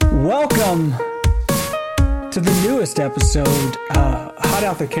Welcome to the newest episode, hot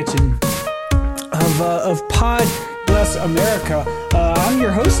out the kitchen, of Pod Bless America. I'm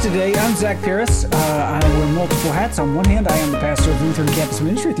your host today. I'm Zach Pierce. I wear multiple hats. On one hand, I am the pastor of Lutheran Campus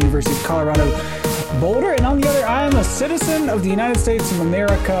Ministry at the University of Colorado, Boulder, and on the other, I am a citizen of the United States of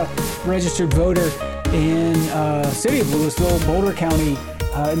America, registered voter in city of Louisville, Boulder County,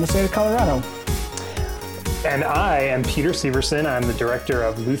 in the state of Colorado. And I am Peter Severson. I'm the director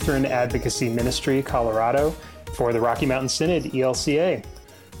of Lutheran Advocacy Ministry, Colorado, for the Rocky Mountain Synod, ELCA.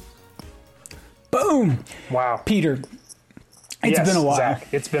 Boom! Wow. Peter, it's been a while. Zach,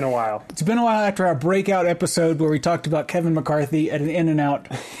 it's been a while. It's been a while after our breakout episode where we talked about Kevin McCarthy at an In-N-Out,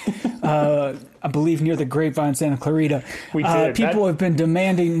 I believe near the Grapevine, Santa Clarita. We did. People have been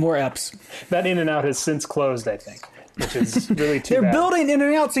demanding more EPs. That In-N-Out has since closed, I think, which is really too They're bad. building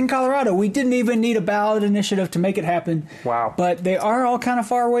In-N-Outs in Colorado. We didn't even need a ballot initiative to make it happen. Wow. But they are all kind of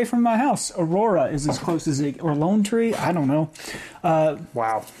far away from my house. Aurora is as close as or Lone Tree. I don't know.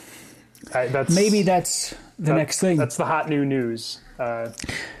 Wow. Maybe that's the next thing. That's the hot new news of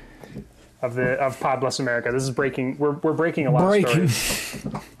Pod Bless America. This is breaking. We're breaking a lot of stories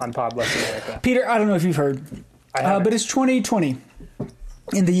on Pod Bless America. Peter, I don't know if you've heard, but it's 2020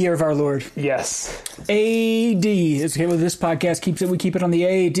 in the year of our Lord. Yes. AD is okay. Well, this podcast keeps it. We keep it on the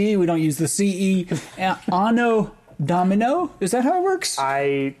AD. We don't use the CE. Anno Domino. Is that how it works?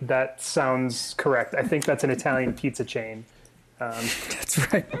 That sounds correct. I think that's an Italian pizza chain.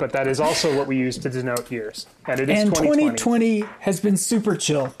 That's right. But that is also what we use to denote years. And it is 2020 has been super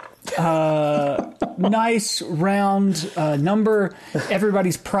chill. Nice round number.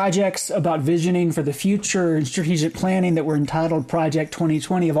 Everybody's projects about visioning for the future and strategic planning that were entitled Project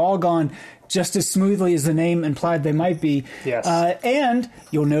 2020 have all gone just as smoothly as the name implied they might be. Yes. And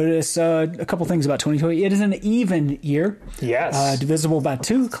you'll notice a couple things about 2020. It is an even year. Yes. Divisible by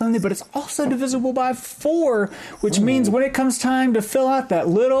 2, cleanly, but it's also divisible by 4, which means when it comes time to fill out that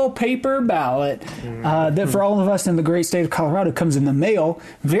little paper ballot that for all of us in the great state of Colorado comes in the mail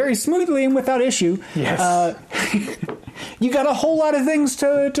very smoothly and without issue. Yes. You got a whole lot of things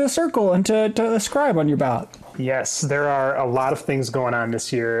to circle and to ascribe on your ballot. Yes, there are a lot of things going on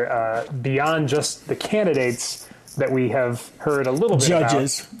this year beyond just the candidates that we have heard a little bit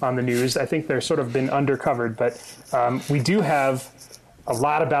about on the news. I think they're sort of been undercovered, but we do have a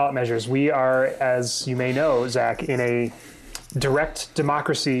lot of ballot measures. We are, as you may know, Zach, in a direct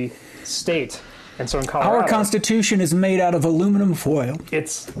democracy state. And so in Colorado, our Constitution is made out of aluminum foil.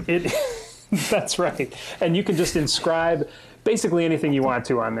 That's right. And you can just inscribe basically anything you want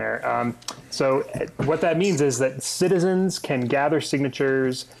to on there. So what that means is that citizens can gather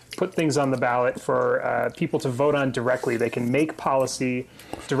signatures, put things on the ballot for people to vote on directly. They can make policy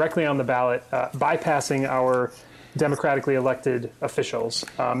directly on the ballot, bypassing our democratically elected officials.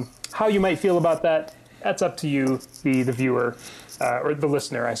 How you might feel about that, that's up to you, the viewer, or the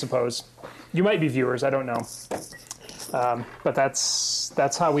listener, I suppose. You might be viewers, I don't know. But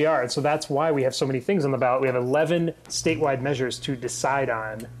that's how we are. And so that's why we have so many things on the ballot. We have 11 statewide measures to decide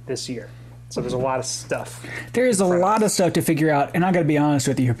on this year. So there's a lot of stuff. There is a lot of stuff to figure out. And I got to be honest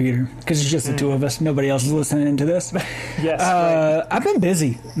with you here, Peter, because it's just the two of us. Nobody else is listening to this. Yes. Right. I've been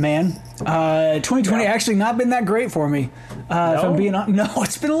busy, man. 2020 actually not been that great for me. If I'm being honest. No,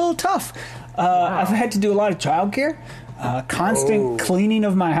 it's been a little tough. I've had to do a lot of childcare, constant cleaning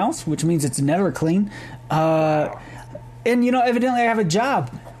of my house, which means it's never clean. And, evidently I have a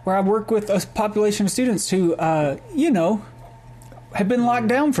job where I work with a population of students who, have been locked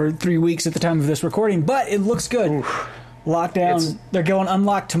down for 3 weeks at the time of this recording, but it looks good. Oof. Lockdown. They're going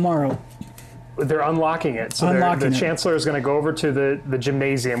unlocked tomorrow. They're unlocking it. So the chancellor is going to go over to the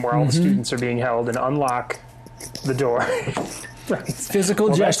gymnasium where all the students are being held and unlock the door. Right.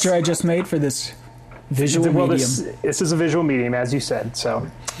 Physical gesture I just made for this visual medium. This is a visual medium, as you said. So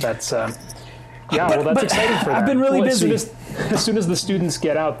that's... that's exciting for them. I've been really busy. As soon as the students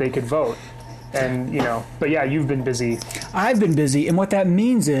get out, they could vote. And, but yeah, you've been busy. I've been busy. And what that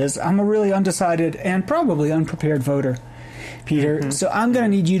means is I'm a really undecided and probably unprepared voter, Peter. So I'm going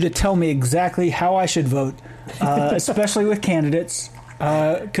to need you to tell me exactly how I should vote, especially with candidates,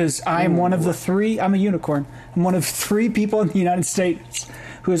 because I'm one of the 3. I'm a unicorn. I'm one of 3 people in the United States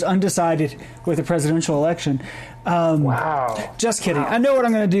who is undecided with the presidential election. Wow. Just kidding. Wow. I know what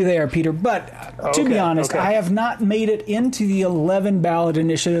I'm going to do there, Peter. But to be honest, I have not made it into the 11 ballot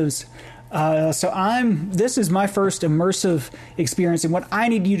initiatives. This is my first immersive experience. And what I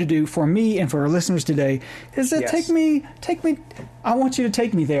need you to do for me and for our listeners today is to take me. I want you to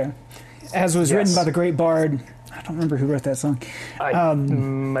take me there. As was written by the great bard I don't remember who wrote that song.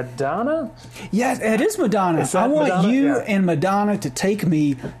 Madonna? Yeah, it is Madonna. I want Madonna? you Yeah. and Madonna to take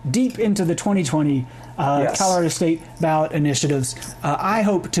me deep into the 2020 Yes. Colorado State ballot initiatives. I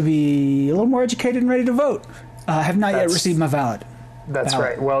hope to be a little more educated and ready to vote. I have not yet received my ballot. That's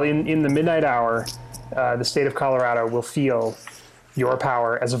right. Well, in the midnight hour, the state of Colorado will feel your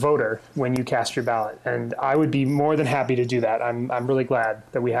power as a voter when you cast your ballot. And I would be more than happy to do that. I'm really glad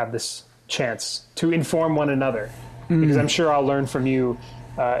that we have this chance to inform one another, because I'm sure I'll learn from you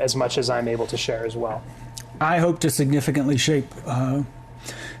as much as I'm able to share as well. I hope to significantly shape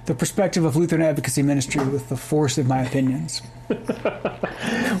the perspective of Lutheran Advocacy Ministry with the force of my opinions.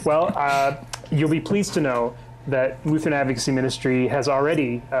 Well, you'll be pleased to know that Lutheran Advocacy Ministry has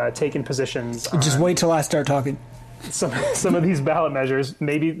already taken positions on Just wait till I start talking. some of these ballot measures.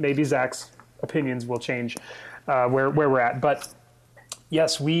 Maybe Zach's opinions will change where we're at. But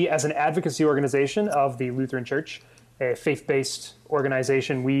yes, we as an advocacy organization of the Lutheran Church, a faith-based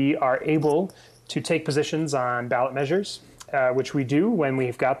organization, we are able to take positions on ballot measures, which we do when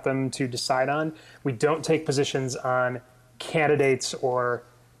we've got them to decide on. We don't take positions on candidates or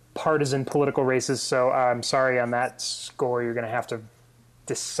partisan political races, so I'm sorry on that score. You're going to have to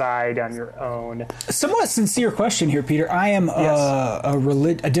decide on your own. Somewhat sincere question here, Peter. I am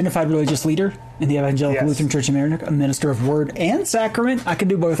identified religious leader in the Evangelical Lutheran Church of America, a minister of word and sacrament. I can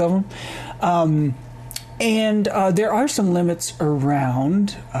do both of them. And there are some limits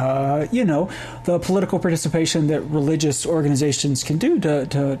around, the political participation that religious organizations can do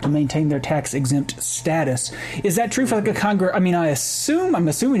to maintain their tax-exempt status. Is that true for like a I'm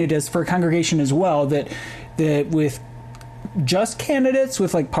assuming it is for a congregation as well, that with just candidates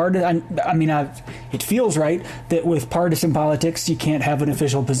with like it feels right that with partisan politics you can't have an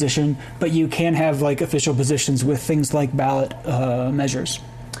official position, but you can have like official positions with things like ballot measures.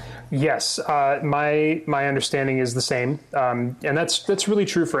 Yes, my understanding is the same, and that's really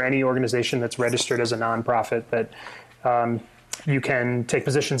true for any organization that's registered as a nonprofit. That you can take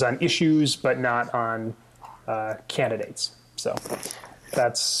positions on issues, but not on candidates. So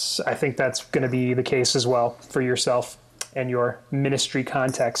I think that's going to be the case as well for yourself and your ministry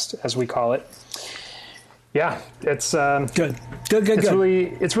context, as we call it. Yeah, it's good.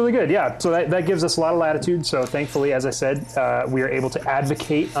 It's really good. Yeah, so that gives us a lot of latitude. So thankfully, as I said, we are able to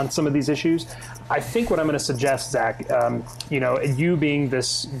advocate on some of these issues. I think what I'm going to suggest, Zach, you being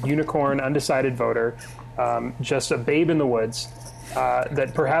this unicorn, undecided voter, just a babe in the woods,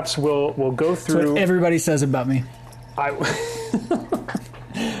 that perhaps we'll go through. That's what everybody says about me.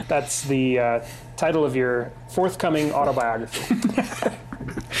 That's the title of your forthcoming autobiography.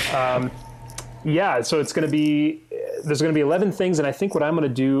 Yeah, so there's going to be 11 things, and I think what I'm going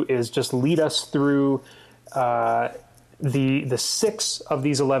to do is just lead us through the 6 of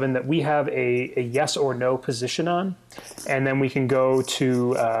these 11 that we have a yes or no position on, and then we can go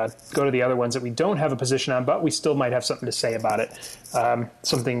to the other ones that we don't have a position on, but we still might have something to say about it,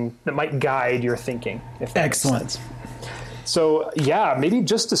 something that might guide your thinking. If that Excellent. Makes sense. So yeah, maybe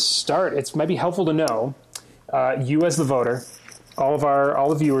just to start, it might be helpful to know you as the voter. All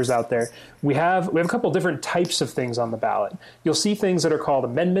the viewers out there, we have a couple different types of things on the ballot. You'll see things that are called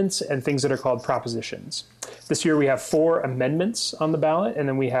amendments and things that are called propositions. This year we have 4 amendments on the ballot, and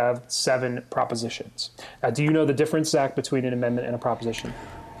then we have 7 propositions. Do you know the difference, Zach, between an amendment and a proposition?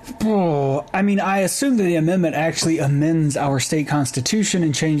 I assume that the amendment actually amends our state constitution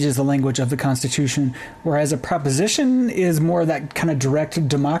and changes the language of the constitution, whereas a proposition is more of that kind of direct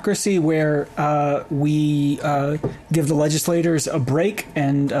democracy where we give the legislators a break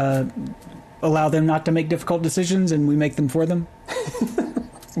and allow them not to make difficult decisions, and we make them for them.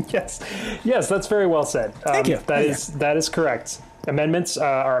 Yes, that's very well said. Thank you. That is correct. Amendments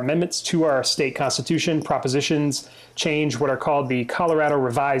are amendments to our state constitution. Propositions change what are called the Colorado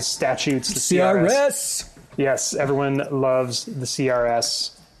Revised Statutes, the CRS. Yes, everyone loves the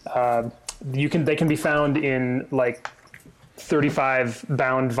CRS. They can be found in like 35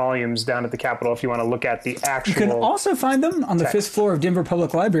 bound volumes down at the Capitol if you want to look at the actual. You can also find them on the text. 5th floor of Denver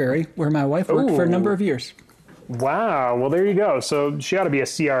Public Library, where my wife worked for a number of years. Wow. Well, there you go. So she ought to be a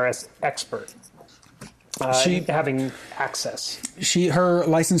CRS expert. Having access. Her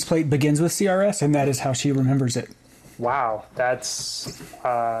license plate begins with CRS, and that is how she remembers it. Wow, that's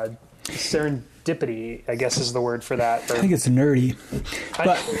serendipity, I guess is the word for that. I think it's nerdy.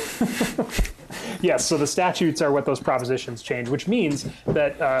 But yes, so the statutes are what those propositions change, which means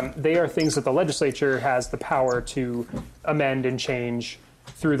that they are things that the legislature has the power to amend and change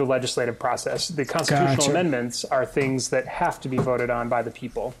through the legislative process. The constitutional amendments are things that have to be voted on by the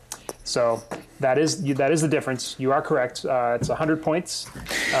people. So That is the difference. You are correct. It's 100 points.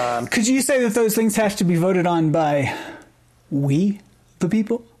 Could you say that those things have to be voted on by we, the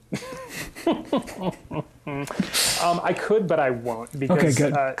people? I could, but I won't, because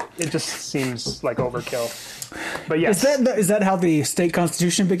it just seems like overkill. But yes. Is that how the state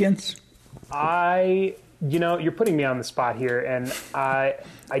constitution begins? You're putting me on the spot here, and I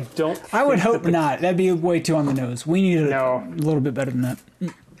don't. I would hope not. That'd be way too on the nose. We need a little bit better than that.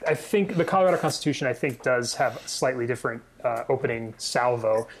 I think the Colorado Constitution, does have a slightly different opening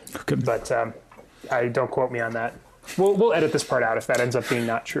salvo, but I don't quote me on that. We'll edit this part out if that ends up being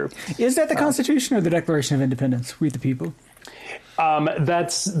not true. Is that the Constitution or the Declaration of Independence? We the people.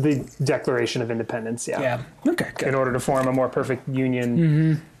 That's the Declaration of Independence. Yeah. Yeah. Okay. Good. In order to form a more perfect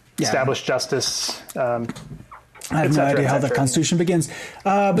union, establish justice. I have no idea how the Constitution begins,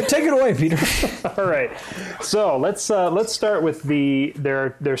 but take it away, Peter. All right, so let's start with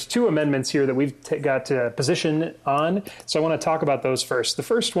there's two amendments here that we've got to position on. So I want to talk about those first. The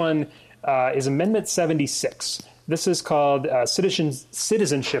first one is Amendment 76. This is called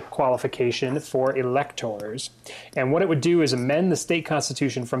citizenship qualification for electors, and what it would do is amend the state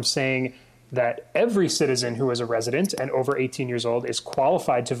constitution from saying that every citizen who is a resident and over 18 years old is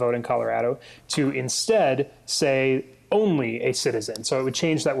qualified to vote in Colorado to instead say only a citizen. So it would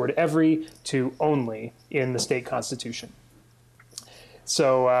change that word every to only in the state constitution.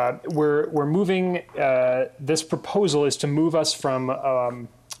 So we're moving, this proposal is to move us from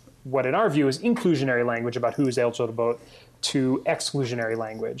what in our view is inclusionary language about who is eligible to vote to exclusionary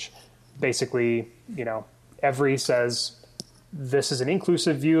language. Basically, every says this is an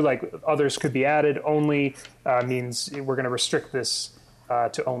inclusive view, like others could be added. Only means we're going to restrict this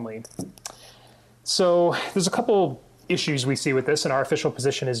to only. So there's a couple issues we see with this, and our official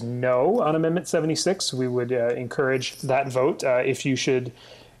position is no on Amendment 76. We would encourage that vote if you should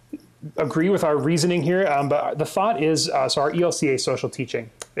agree with our reasoning here. But the thought is, so our ELCA social teaching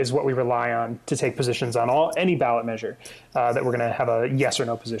is what we rely on to take positions on any ballot measure that we're going to have a yes or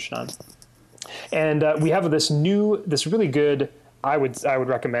no position on. And we have this really good, I would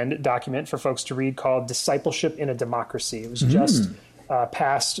recommend, document for folks to read called Discipleship in a Democracy. It was just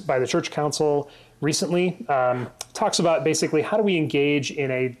passed by the Church Council recently. Talks about basically how do we engage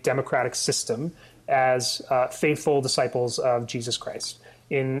in a democratic system as faithful disciples of Jesus Christ.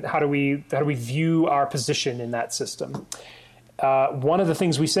 In how do we view our position in that system? One of the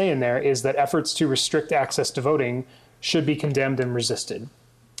things we say in there is that efforts to restrict access to voting should be condemned and resisted.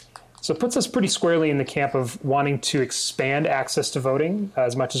 So it puts us pretty squarely in the camp of wanting to expand access to voting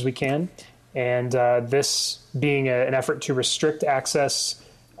as much as we can. And this being an effort to restrict access,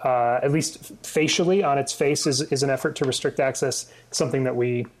 at least facially on its face, is an effort to restrict access, something that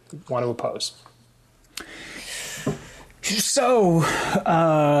we want to oppose. So,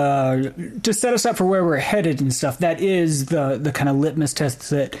 to set us up for where we're headed and stuff, that is the kind of litmus test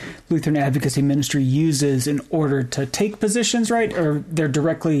that Lutheran Advocacy Ministry uses in order to take positions, right? Or they're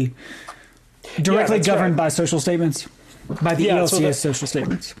directly governed by social statements, by the ELCA social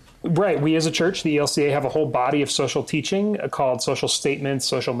statements. Right. We as a church, the ELCA, have a whole body of social teaching called social statements,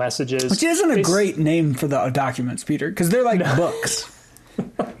 social messages. Which isn't a great name for the documents, Peter, because they're like books.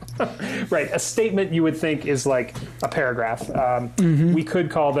 Right. A statement you would think is like a paragraph. We could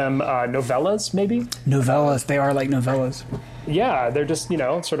call them novellas, maybe? Novellas. They are like novellas. Yeah. They're just,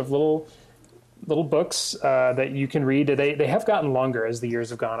 sort of little books that you can read. They have gotten longer as the years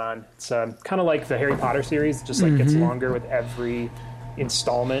have gone on. It's kind of like the Harry Potter series, just like gets longer with every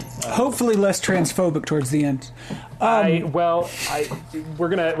installment. Hopefully less transphobic towards the end. We're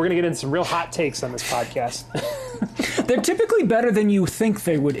gonna get into some real hot takes on this podcast. They're typically better than you think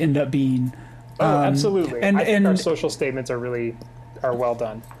they would end up being. Absolutely. I think our social statements are well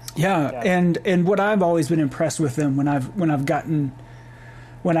done. Yeah. And what I've always been impressed with them when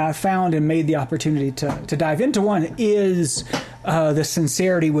I've found and made the opportunity to dive into one is the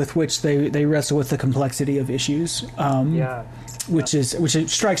sincerity with which they wrestle with the complexity of issues. Which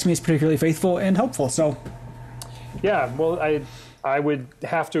strikes me as particularly faithful and helpful. So, yeah, well, I would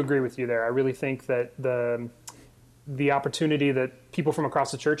have to agree with you there. I really think that the opportunity that people from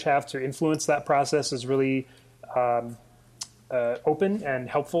across the church have to influence that process is really open and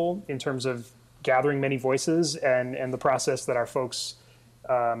helpful in terms of gathering many voices, and the process that our folks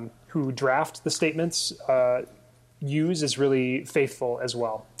who draft the statements use is really faithful as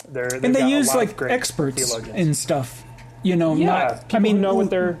well. They use like experts and stuff. People know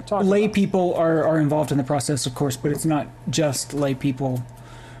what they're talking about. Lay people are involved in the process, of course, but it's not just lay people.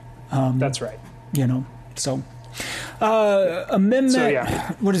 That's right. So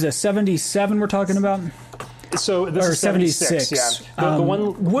amendment. What is it? 77 we're talking about. So this is 76. Yeah. The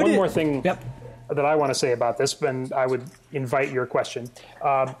one more thing. Yep. that I want to say about this, and I would invite your question.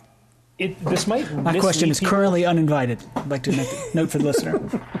 This might My question is currently uninvited. I'd like to note for the listener.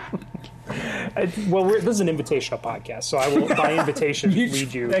 Well, this is an invitational podcast, so I will, by invitation,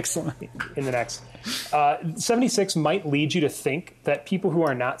 lead you Excellent. in the next. 76 might lead you to think that people who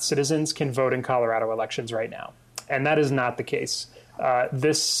are not citizens can vote in Colorado elections right now, and that is not the case.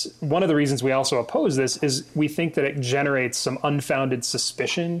 One of the reasons we also oppose this is we think that it generates some unfounded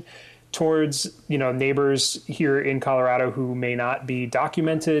suspicion towards neighbors here in Colorado who may not be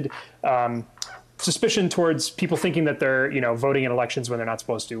documented. Suspicion towards people thinking that they're voting in elections when they're not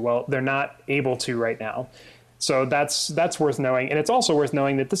supposed to. Well, they're not able to right now. So that's worth knowing. And it's also worth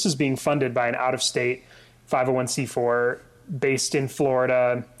knowing that this is being funded by an out-of-state 501c4 based in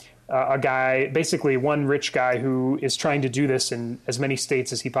Florida. A guy, basically one rich guy who is trying to do this in as many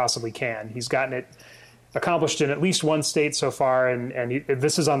states as he possibly can. He's gotten it accomplished in at least one state so far, and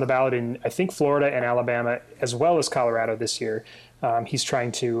this is on the ballot in, I think, Florida and Alabama, as well as Colorado this year. He's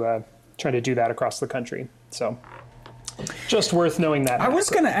trying to do that across the country. So just worth knowing that. I was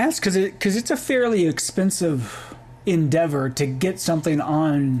going to ask, because it's a fairly expensive endeavor to get something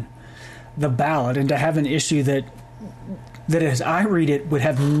on the ballot and to have an issue that as I read it would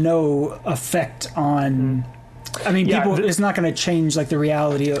have no effect on, I mean, people, it's not going to change like the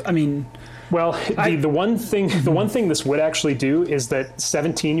reality of, I mean, well, the one thing this would actually do is that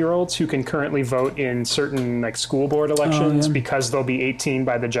 17-year-olds who can currently vote in certain like school board elections because they'll be 18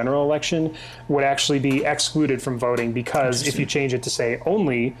 by the general election would actually be excluded from voting, because if you change it to say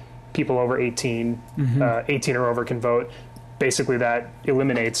only people over 18, 18 or over can vote, basically that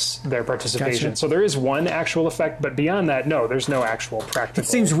eliminates their participation. Gotcha. So there is one actual effect, but beyond that, no, there's no actual practical. It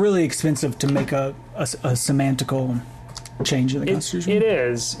seems really expensive to make a semantical change in the Constitution. It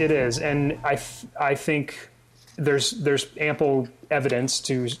is, and I think there's ample evidence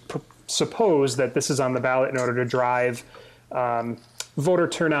to suppose that this is on the ballot in order to drive voter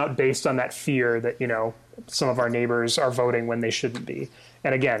turnout based on that fear that some of our neighbors are voting when they shouldn't be.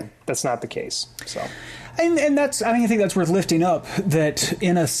 And again, that's not the case. So, and that's, I think that's worth lifting up, that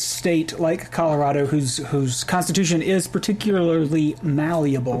in a state like Colorado, whose constitution is particularly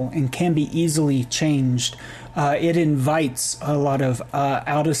malleable and can be easily changed, it invites a lot of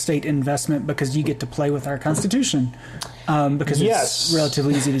out-of-state investment because you get to play with our constitution because it's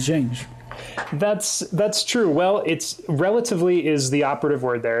relatively easy to change. That's true. Well, it's relatively is the operative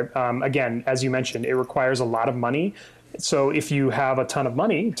word there. Again, as you mentioned, it requires a lot of money. So if you have a ton of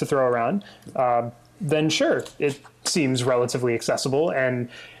money to throw around, then sure, it seems relatively accessible. And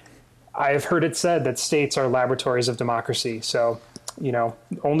I've heard it said that states are laboratories of democracy. So,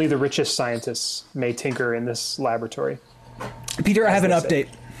 only the richest scientists may tinker in this laboratory. Peter, I have an update.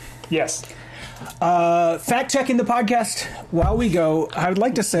 Yes. Fact-checking the podcast while we go, I would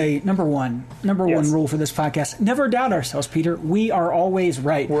like to say, number one rule for this podcast, never doubt ourselves, Peter. We are always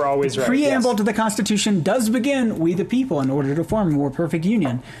right. We're always right. The preamble to the Constitution does begin, we the people, in order to form a more perfect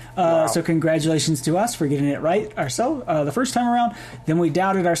union. So congratulations to us for getting it right ourselves the first time around. Then we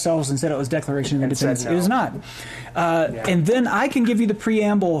doubted ourselves and said it was Declaration of Independence. No. It is not. And then I can give you the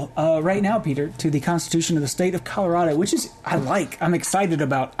preamble right now, Peter, to the Constitution of the state of Colorado, which is, I'm excited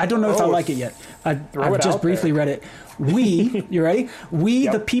about. I don't know if I like it yet. I've just briefly read it. We, you ready? We,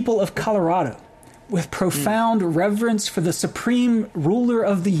 the people of Colorado, with profound reverence for the supreme ruler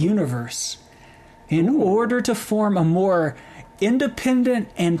of the universe, in order to form a more independent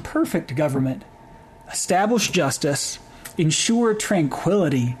and perfect government, establish justice, ensure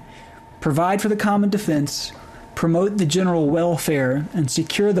tranquility, provide for the common defense, promote the general welfare, and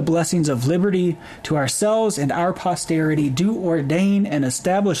secure the blessings of liberty to ourselves and our posterity, do ordain and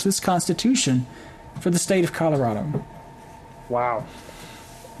establish this Constitution for the state of Colorado. Wow.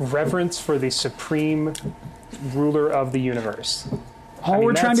 Reverence for the supreme ruler of the universe. All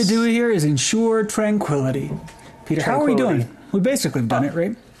we're trying to do here is ensure tranquility. Peter, how are we doing? We basically have done it,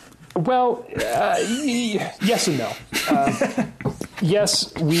 right? Well, yes and no.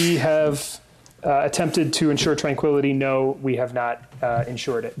 Yes, we have attempted to ensure tranquility. No, we have not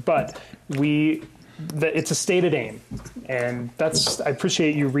ensured it. But it's a stated aim. And I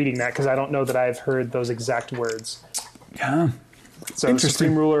appreciate you reading that, because I don't know that I've heard those exact words. Yeah. So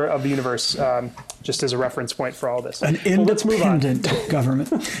supreme ruler of the universe, just as a reference point for all this. An independent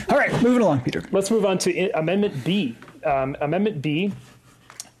government. All right, moving along, Peter. Let's move on to Amendment B. Amendment B,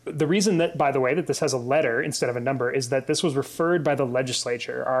 the reason that, by the way, that this has a letter instead of a number is that this was referred by the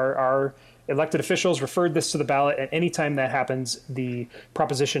legislature. Our elected officials referred this to the ballot, and anytime that happens, the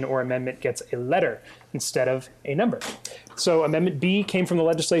proposition or amendment gets a letter instead of a number. So Amendment B came from the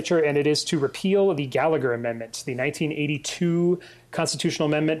legislature, and it is to repeal the Gallagher Amendment, the 1982 constitutional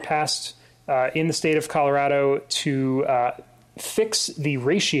amendment passed in the state of Colorado to fix the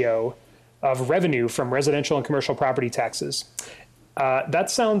ratio of revenue from residential and commercial property taxes.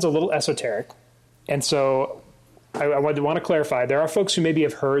 That sounds a little esoteric. And so I want to clarify, there are folks who maybe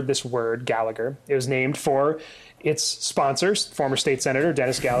have heard this word Gallagher. It was named for its sponsors, former state senator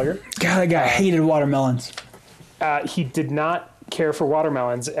Dennis Gallagher. God, that guy hated watermelons. He did not care for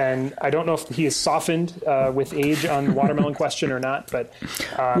watermelons, and I don't know if he has softened with age on the watermelon question or not, but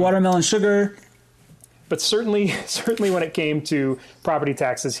watermelon sugar. But certainly when it came to property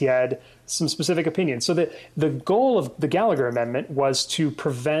taxes, he had some specific opinions. So the goal of the Gallagher Amendment was to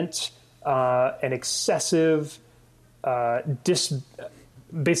prevent an excessive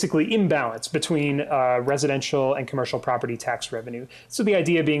basically imbalance between residential and commercial property tax revenue. So the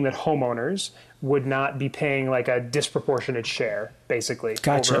idea being that homeowners would not be paying like a disproportionate share, basically,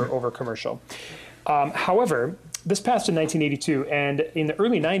 over commercial. However, this passed in 1982, and in the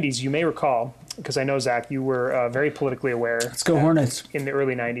early 90s, you may recall, because I know, Zach, you were very politically aware. Let's go Hornets. In the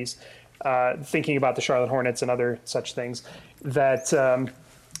early 90s, thinking about the Charlotte Hornets and other such things, that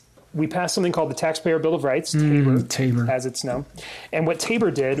we passed something called the Taxpayer Bill of Rights, TABOR, as it's known. And what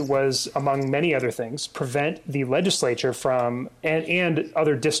TABOR did was, among many other things, prevent the legislature from, and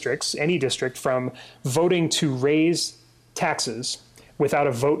other districts, any district, from voting to raise taxes without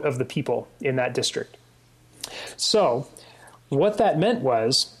a vote of the people in that district. So what that meant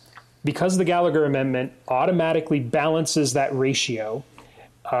was, because the Gallagher Amendment automatically balances that ratio,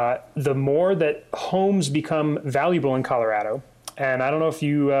 the more that homes become valuable in Colorado, and I don't know if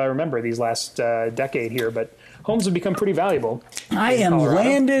you remember these last decade here, but homes have become pretty valuable. I am Colorado.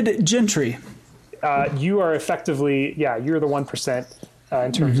 Landed gentry. You are effectively, you're the 1%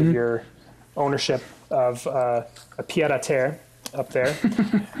 in terms of your ownership of a pied-à-terre up there.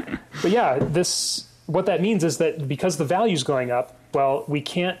 But what that means is that because the value's going up, well, we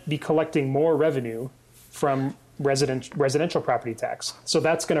can't be collecting more revenue from residential property tax. So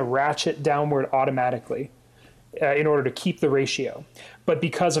that's going to ratchet downward automatically in order to keep the ratio. But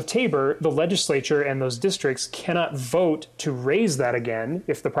because of TABOR, the legislature and those districts cannot vote to raise that again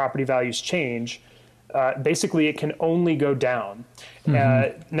if the property values change. Basically, it can only go down.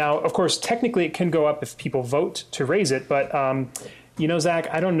 Now, of course, technically it can go up if people vote to raise it. But,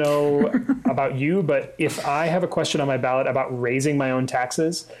 Zach, I don't know about you, but if I have a question on my ballot about raising my own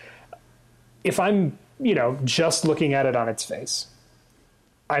taxes, if I'm, just looking at it on its face,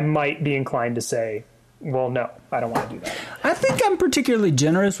 I might be inclined to say, well, no, I don't want to do that. I think I'm particularly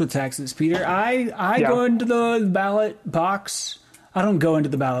generous with taxes, Peter. I go into the ballot box. I don't go into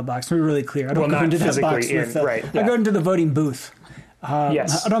the ballot box. To be really clear, I don't go into that box. I go into the voting booth.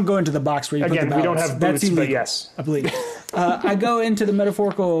 Yes. I don't go into the box where you put the ballots. We don't have booths, but yes. I believe. I go into the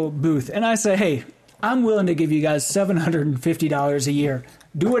metaphorical booth, and I say, hey, I'm willing to give you guys $750 a year.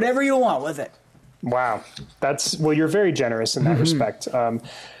 Do whatever you want with it. Wow. You're very generous in that respect.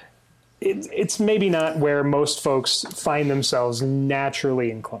 It's maybe not where most folks find themselves naturally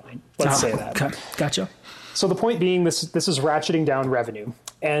inclined. Let's say that. Okay. Gotcha. So the point being, this is ratcheting down revenue.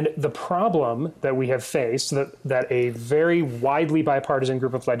 And the problem that we have faced, that a very widely bipartisan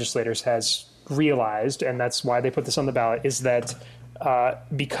group of legislators has realized, and that's why they put this on the ballot, is that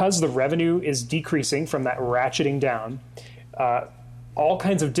because the revenue is decreasing from that ratcheting down, all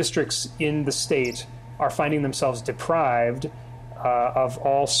kinds of districts in the state are finding themselves deprived of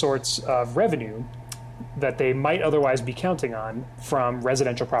all sorts of revenue that they might otherwise be counting on from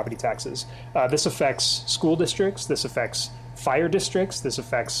residential property taxes. This affects school districts, this affects fire districts, this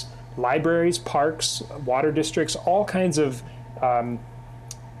affects libraries, parks, water districts, all kinds of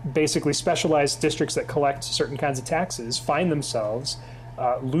basically specialized districts that collect certain kinds of taxes find themselves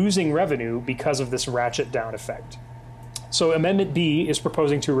losing revenue because of this ratchet down effect. So Amendment B is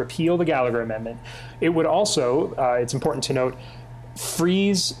proposing to repeal the Gallagher Amendment. It would also, it's important to note,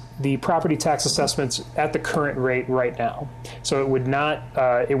 freeze the property tax assessments at the current rate right now. So it would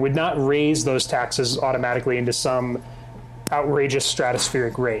not raise those taxes automatically into some outrageous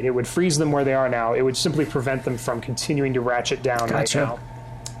stratospheric rate. It would freeze them where they are now. It would simply prevent them from continuing to ratchet down right now.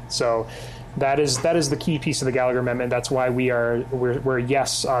 So that is the key piece of the Gallagher Amendment. That's why we're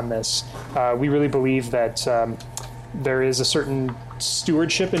yes on this. We really believe that there is a certain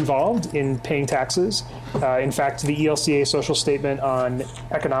stewardship involved in paying taxes. In fact, the ELCA social statement on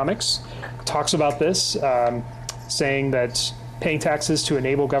economics talks about this, saying that paying taxes to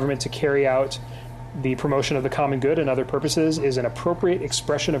enable government to carry out the promotion of the common good and other purposes is an appropriate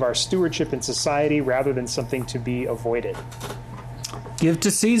expression of our stewardship in society rather than something to be avoided. Give to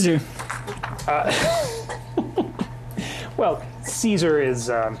Caesar. Well, Caesar is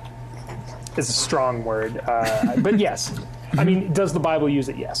a strong word, but yes. I mean, does the Bible use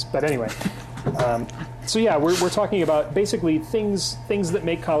it? Yes. But anyway. So yeah, we're talking about basically things that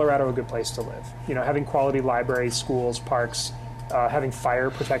make Colorado a good place to live. You know, having quality libraries, schools, parks, having fire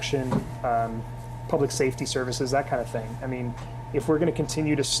protection, public safety services, that kind of thing. I mean, if we're going to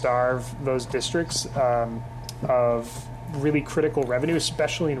continue to starve those districts of really critical revenue,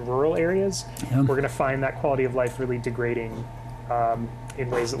 especially in rural areas, we're going to find that quality of life really degrading in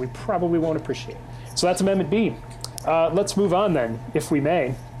ways that we probably won't appreciate. So that's Amendment B. Let's move on then, if we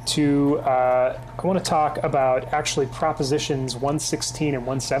may, to I want to talk about actually Propositions 116 and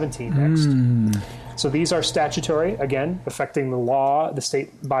 117 next. So these are statutory, again, affecting the law, the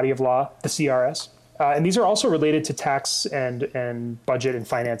state body of law, the CRS. And these are also related to tax and budget and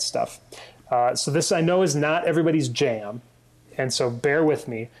finance stuff. So this, I know, is not everybody's jam, and so bear with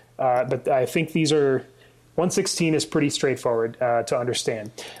me. But I think these are, 116 is pretty straightforward to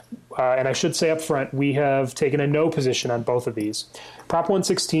understand. And I should say up front, we have taken a no position on both of these. Prop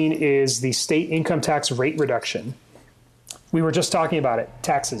 116 is the state income tax rate reduction. We were just talking about it,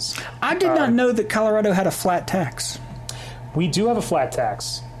 taxes. I did not know that Colorado had a flat tax. We do have a flat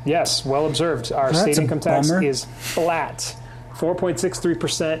tax. Yes, well observed. Our state income tax is flat,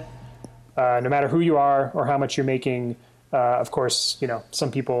 4.63%. No matter who you are or how much you're making, of course, you know,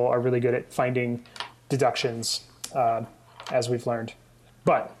 some people are really good at finding deductions, as we've learned.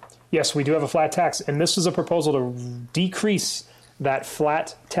 But yes, we do have a flat tax, and this is a proposal to decrease that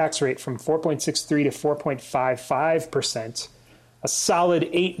flat tax rate from 4.63 to 4.55%, a solid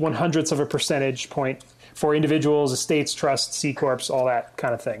 0.08 of a percentage point for individuals, estates, trusts, C corps, all that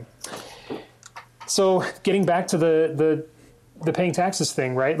kind of thing. So getting back to the paying taxes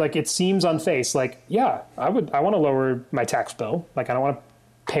thing, right? Like, it seems on face like, yeah, I want to lower my tax bill. Like, I don't want to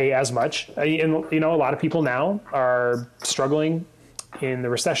pay as much. And, you know, a lot of people now are struggling in the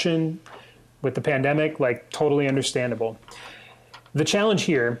recession with the pandemic, like, totally understandable. The challenge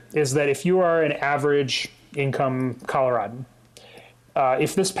here is that if you are an average income Coloradan,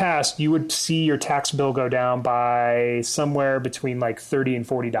 if this passed, you would see your tax bill go down by somewhere between like $30 and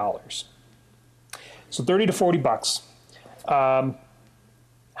 $40. So $30 to $40.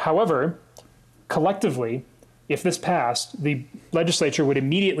 However, collectively, if this passed, the legislature would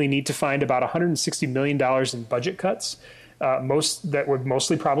immediately need to find about $160 million in budget cuts, most that would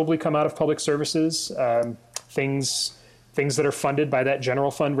mostly probably come out of public services, things that are funded by that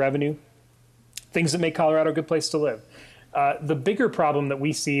general fund revenue, things that make Colorado a good place to live. The bigger problem that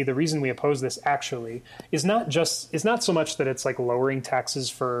we see, the reason we oppose this actually, is not so much that it's like lowering taxes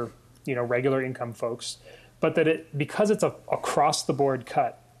for, you know, regular income folks, but that because it's a across the board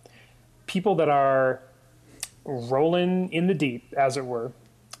cut, people that are rolling in the deep, as it were,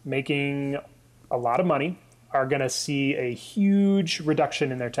 making a lot of money, are going to see a huge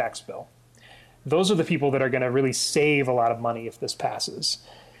reduction in their tax bill. Those are the people that are going to really save a lot of money if this passes.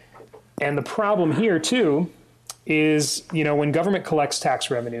 And the problem here too is, you know, when government collects tax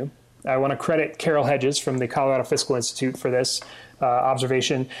revenue, I want to credit Carol Hedges from the Colorado Fiscal Institute for this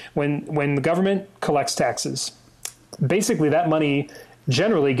observation. When the government collects taxes, basically that money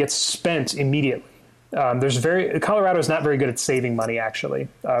generally gets spent immediately. Colorado is not very good at saving money, actually.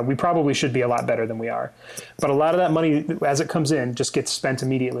 We probably should be a lot better than we are. But a lot of that money, as it comes in, just gets spent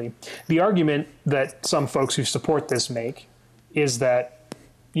immediately. The argument that some folks who support this make is that,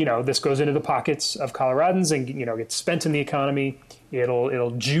 you know, this goes into the pockets of Coloradans and, you know, gets spent in the economy.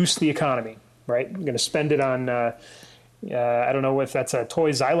 It'll juice the economy, right? You're going to spend it on, I don't know if that's a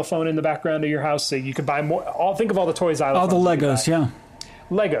toy xylophone in the background of your house. So you could buy more. Think of all the toy xylophones. All the Legos, yeah.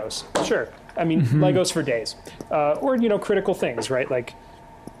 Legos, sure. I mean, Legos for days. Or, you know, critical things, right? Like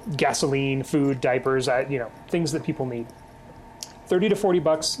gasoline, food, diapers, you know, things that people need. $30 to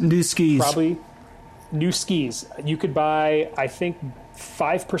 $40. New skis. Probably new skis. You could buy, I think,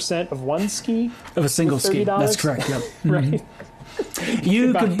 5% of one ski. Of a single ski. That's correct, yeah. Right.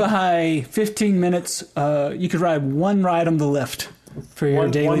 You could buy 15 minutes. You could ride one ride on the lift for your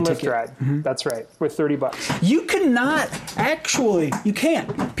daily ticket. One lift ride. That's right. With $30. You cannot actually. You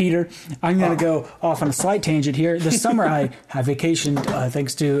can't, Peter. I'm going to go off on a slight tangent here. This summer, I vacationed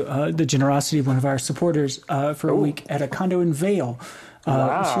thanks to the generosity of one of our supporters for a week at a condo in Vail.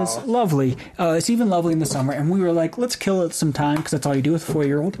 Wow. Which is lovely. It's even lovely in the summer. And we were like, let's kill it some time, because that's all you do with a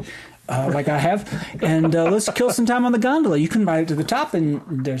 4-year-old, like I have. And let's kill some time on the gondola. You can ride it to the top,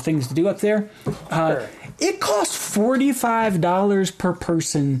 and there are things to do up there. Sure. It costs $45 per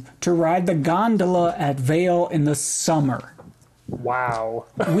person to ride the gondola at Vail in the summer. Wow.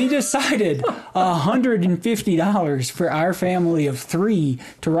 We decided $150 for our family of 3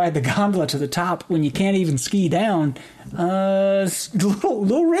 to ride the gondola to the top when you can't even ski down.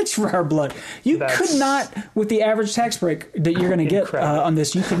 Little rich for our blood. Could not, with the average tax break that you're going to get on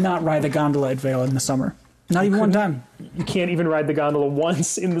this, you could not ride the gondola at Vail in the summer. Not even one time. You can't even ride the gondola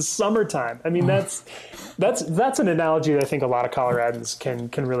once in the summertime. I mean, that's an analogy that I think a lot of Coloradans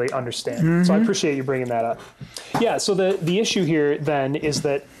can really understand. Mm-hmm. So I appreciate you bringing that up. Yeah. So the issue here then is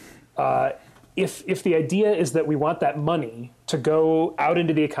that if the idea is that we want that money to go out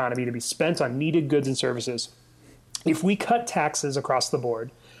into the economy to be spent on needed goods and services, if we cut taxes across the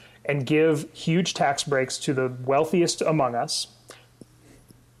board and give huge tax breaks to the wealthiest among us,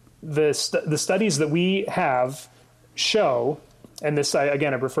 the studies that we have show, and this,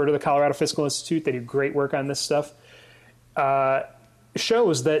 again, I refer to the Colorado Fiscal Institute, they do great work on this stuff,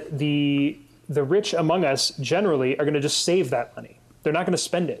 shows that the rich among us generally are going to just save that money. They're not going to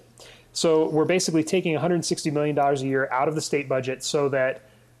spend it. So we're basically taking $160 million a year out of the state budget so that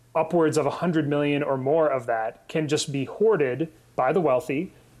upwards of $100 million or more of that can just be hoarded by the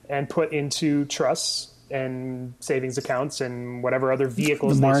wealthy and put into trusts and savings accounts and whatever other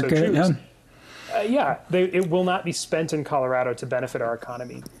vehicles the market, they so choose. It will not be spent in Colorado to benefit our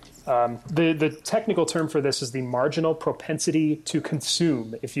economy. The technical term for this is the marginal propensity to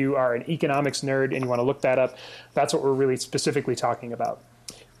consume. If you are an economics nerd and you want to look that up, that's what we're really specifically talking about.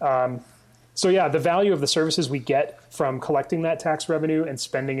 The value of the services we get from collecting that tax revenue and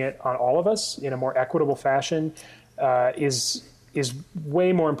spending it on all of us in a more equitable fashion is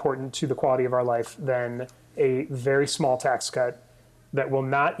way more important to the quality of our life than a very small tax cut that will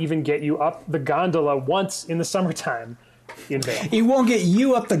not even get you up the gondola once in the summertime in Vail. It won't get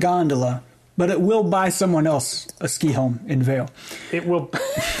you up the gondola, but it will buy someone else a ski home in Vail. It will.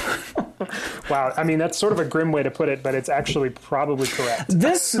 Wow. I mean, that's sort of a grim way to put it, but it's actually probably correct.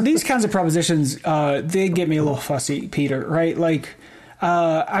 These kinds of propositions, they get me a little fussy, Peter, right? Like,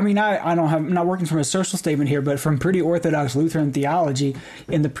 I'm not working from a social statement here, but from pretty orthodox Lutheran theology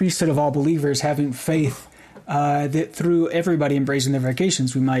in the priesthood of all believers, having faith that through everybody embracing their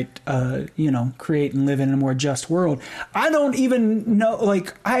vocations, we might, create and live in a more just world. I don't even know,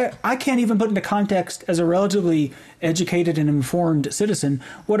 like, I can't even put into context as a relatively educated and informed citizen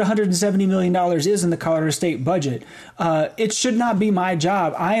what $170 million is in the Colorado state budget. It should not be my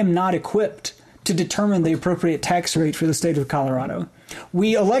job. I am not equipped to determine the appropriate tax rate for the state of Colorado.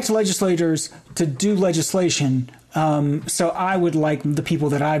 We elect legislators to do legislation, so I would like the people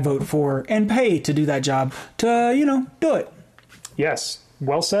that I vote for and pay to do that job to, do it. Yes,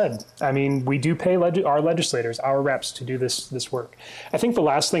 well said. I mean, we do pay our legislators, our reps, to do this work. I think the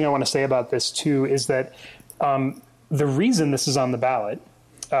last thing I want to say about this, too, is that the reason this is on the ballot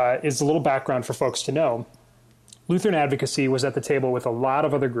is a little background for folks to know. Lutheran Advocacy was at the table with a lot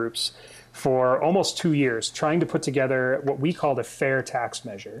of other groups for almost 2 years, trying to put together what we called a fair tax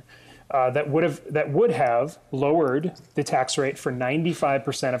measure that would have lowered the tax rate for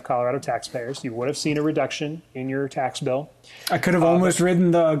 95% of Colorado taxpayers. You would have seen a reduction in your tax bill. I could have almost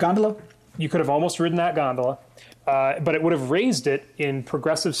ridden the gondola. You could have almost ridden that gondola, but it would have raised it in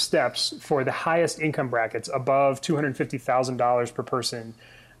progressive steps for the highest income brackets above $250,000 per person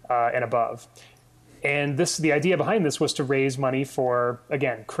and above. And the idea behind this was to raise money for,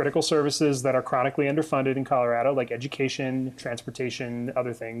 again, critical services that are chronically underfunded in Colorado, like education, transportation,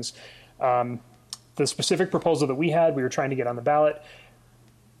 other things. The specific proposal that we were trying to get on the ballot,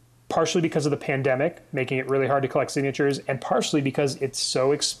 partially because of the pandemic, making it really hard to collect signatures, and partially because it's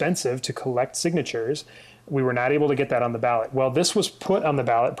so expensive to collect signatures, we were not able to get that on the ballot. Well, this was put on the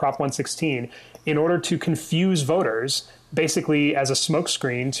ballot, Prop 116, in order to confuse voters, basically as a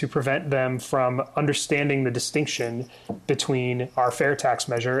smokescreen to prevent them from understanding the distinction between our fair tax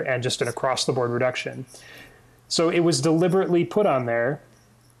measure and just an across-the-board reduction. So it was deliberately put on there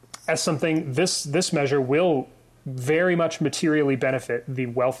as something, this measure will very much materially benefit the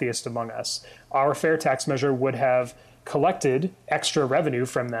wealthiest among us. Our fair tax measure would have collected extra revenue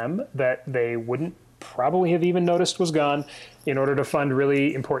from them that they wouldn't probably have even noticed was gone in order to fund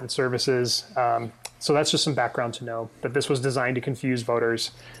really important services. So that's just some background to know. But this was designed to confuse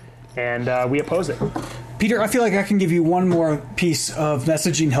voters, and we oppose it. Peter, I feel like I can give you one more piece of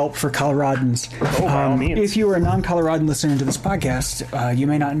messaging help for Coloradans. Oh, by all means. If you are a non-Coloradan listener to this podcast, you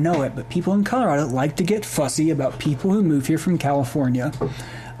may not know it, but people in Colorado like to get fussy about people who move here from California.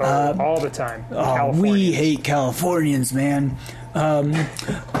 All the time. We hate Californians, man.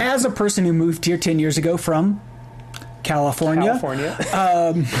 As a person who moved here 10 years ago from California.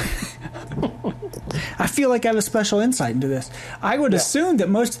 I feel like I have a special insight into this. I would assume that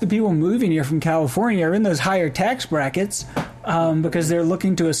most of the people moving here from California are in those higher tax brackets, because they're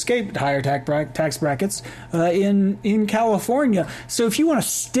looking to escape higher tax brackets in California. So if you want to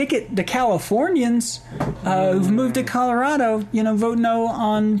stick it to Californians who've moved to Colorado, vote no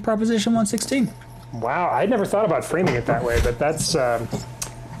on Proposition 116. Wow, I'd never thought about framing it that way, but that's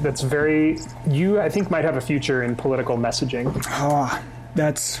very. You, I think, might have a future in political messaging.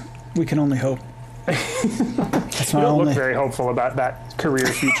 We can only hope. You don't look very hopeful about that career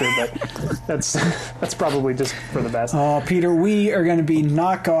future, but that's probably just for the best. Oh, Peter, we are going to be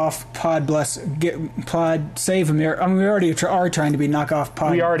knockoff Pod Save America. I mean, we already are trying to be knockoff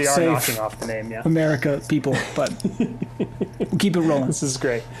Pod. We already are Save knocking off the name, yeah. America people, but we'll keep it rolling. This is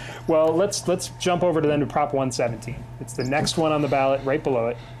great. Well, let's jump over to Prop 117. It's the next one on the ballot, right below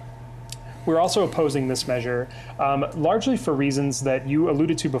it. We're also opposing this measure, largely for reasons that you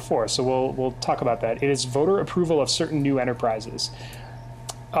alluded to before, so we'll talk about that. It is voter approval of certain new enterprises.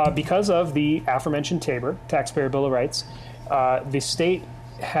 Because of the aforementioned TABOR, Taxpayer Bill of Rights, the state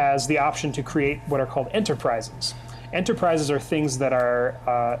has the option to create what are called enterprises. Enterprises are things that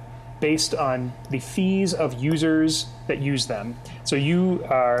are based on the fees of users that use them. So you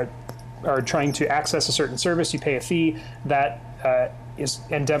are trying to access a certain service, you pay a fee. That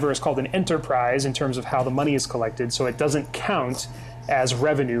endeavor is called an enterprise in terms of how the money is collected, so it doesn't count as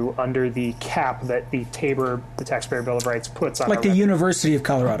revenue under the cap that the TABOR, the Taxpayer Bill of Rights, puts on. Like the University of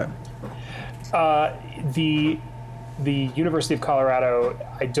Colorado. The University of Colorado,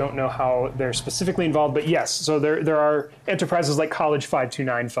 I don't know how they're specifically involved, but yes, so there are enterprises like College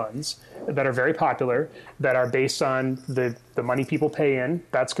 529 funds that are very popular, that are based on the money people pay in.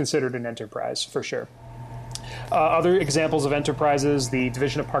 That's considered an enterprise for sure. Other examples of enterprises, the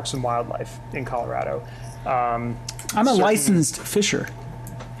Division of Parks and Wildlife in Colorado. I'm a licensed fisher.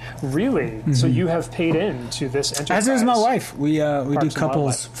 Really? Mm-hmm. So you have paid in to this enterprise? As is my wife. We do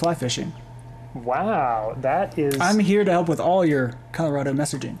couples fly fishing. Wow, that is... I'm here to help with all your Colorado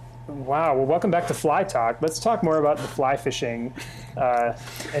messaging. Wow, well, welcome back to Fly Talk. Let's talk more about the fly fishing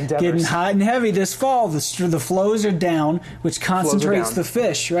endeavors. Getting hot and heavy this fall. The flows are down, which concentrates the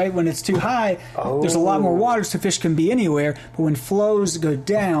fish, right? When it's too high, there's a lot more water, so fish can be anywhere. But when flows go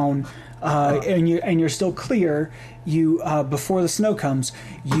down and you're still clear, you before the snow comes,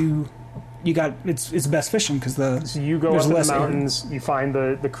 you got it's best fishing because so you go up in the mountains, you find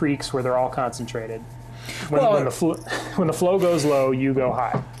the creeks where they're all concentrated. When the flow goes low, you go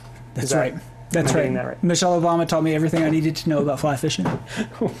high. That's right. That's right. That right. Michelle Obama taught me everything I needed to know about fly fishing.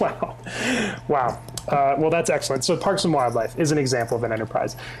 Wow. Well, that's excellent. So Parks and Wildlife is an example of an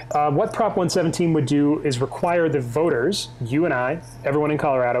enterprise. What Prop 117 would do is require the voters, you and I, everyone in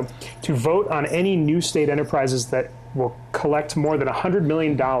Colorado, to vote on any new state enterprises that will collect more than $100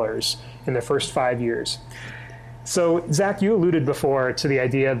 million in their first 5 years. So, Zach, you alluded before to the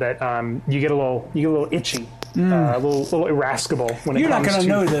idea that you get a little itchy. A little irascible when it comes to... You're not going to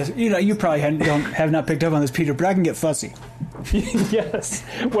know this. You probably have not picked up on this, Peter, but I can get fussy. Yes.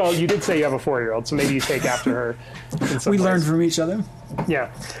 Well, you did say you have a 4-year-old, so maybe you take after her in some We ways. learned from each other.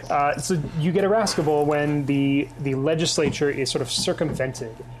 Yeah. So you get irascible when the legislature is sort of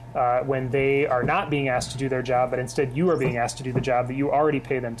circumvented, when they are not being asked to do their job, but instead you are being asked to do the job that you already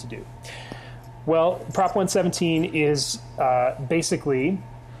pay them to do. Well, Prop 117 is basically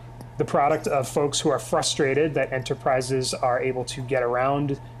the product of folks who are frustrated that enterprises are able to get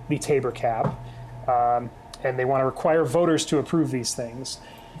around the TABOR cap, and they want to require voters to approve these things.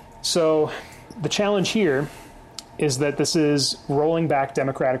 So the challenge here is that this is rolling back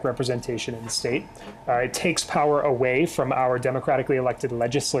democratic representation in the state. It takes power away from our democratically elected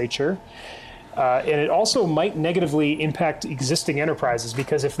legislature. And it also might negatively impact existing enterprises,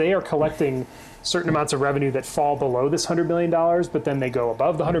 because if they are collecting certain amounts of revenue that fall below this $100 million, but then they go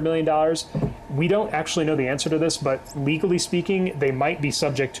above the $100 million, we don't actually know the answer to this, but legally speaking, they might be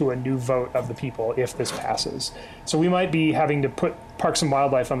subject to a new vote of the people if this passes. So we might be having to put Parks and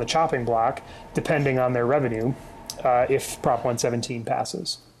Wildlife on the chopping block, depending on their revenue, if Prop 117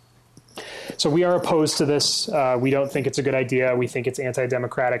 passes. So we are opposed to this. We don't think it's a good idea. We think it's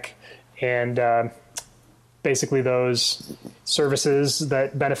anti-democratic. And basically those services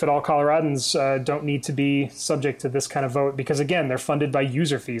that benefit all Coloradans don't need to be subject to this kind of vote because, again, they're funded by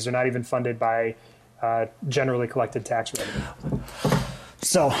user fees. They're not even funded by generally collected tax revenue.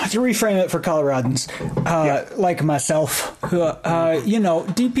 So to reframe it for Coloradans, like myself,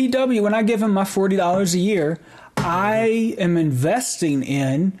 DPW, when I give them my $40 a year, I am investing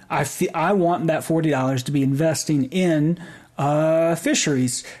in, I want that $40 to be investing in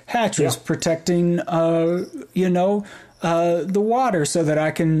fisheries, hatcheries, protecting, the water so that I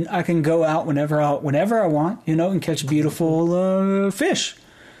can go out whenever I want, and catch beautiful fish,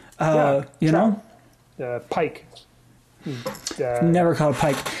 Pike. Never caught a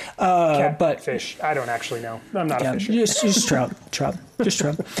pike. But fish. I don't actually know. I'm not a fisher. Just trout. Just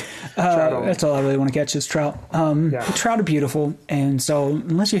trout. That's all I really want to catch is trout. Trout are beautiful, and so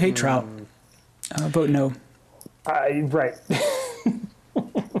unless you hate trout, vote no. Right.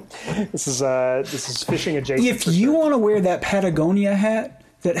 This is fishing adjacent. If you want to wear that Patagonia hat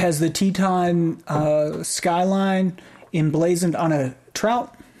that has the Teton skyline emblazoned on a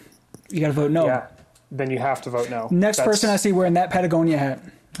trout, you got to vote no. Yeah. Then you have to vote no. Next person I see wearing that Patagonia hat,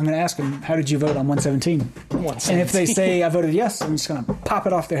 I'm going to ask them, how did you vote on 117? And if they say I voted yes, I'm just going to pop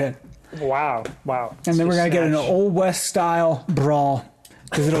it off their head. Wow. And then we're going to get an Old West style brawl,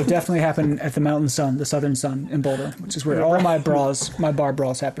 because it'll definitely happen at the Mountain Sun, the Southern Sun in Boulder, which is where all my bar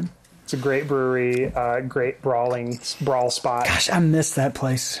brawls happen. It's a great brewery, great brawl spot. Gosh, I miss that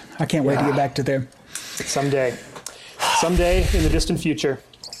place. I can't wait to get back to there. Someday in the distant future,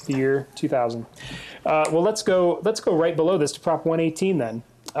 the year 2000. Well, let's go right below this to Prop 118 then.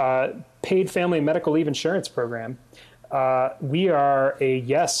 Paid Family Medical Leave Insurance Program. We are a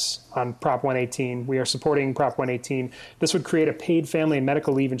yes on Prop 118. We are supporting Prop 118. This would create a paid family and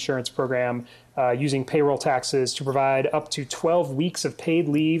medical leave insurance program using payroll taxes to provide up to 12 weeks of paid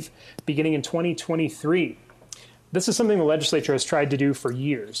leave beginning in 2023. This is something the legislature has tried to do for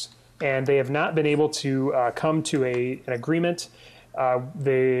years, and they have not been able to come to an agreement.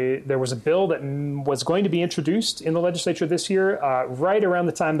 There was a bill that was going to be introduced in the legislature this year, right around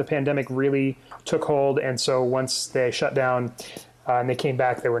the time the pandemic really took hold. And so once they shut down and they came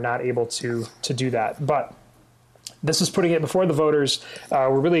back, they were not able to do that. But this is putting it before the voters.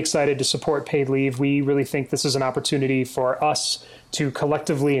 We're really excited to support paid leave. We really think this is an opportunity for us to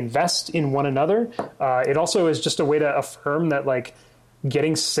collectively invest in one another. It also is just a way to affirm that, like,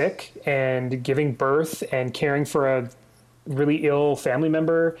 getting sick and giving birth and caring for a really ill family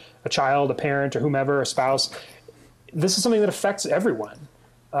member, a child, a parent, or whomever, a spouse, this is something that affects everyone.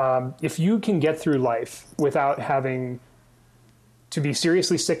 If you can get through life without having to be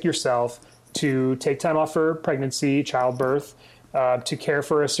seriously sick yourself, to take time off for pregnancy, childbirth, to care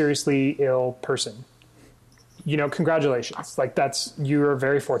for a seriously ill person, congratulations. Like, you're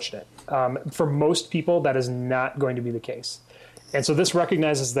very fortunate. For most people, that is not going to be the case. And so this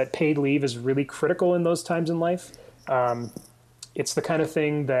recognizes that paid leave is really critical in those times in life. It's the kind of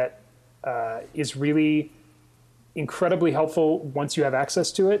thing that is really incredibly helpful once you have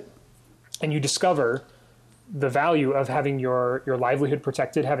access to it and you discover the value of having your livelihood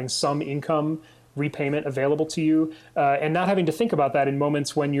protected, having some income repayment available to you, and not having to think about that in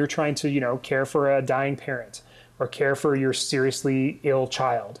moments when you're trying to, care for a dying parent or care for your seriously ill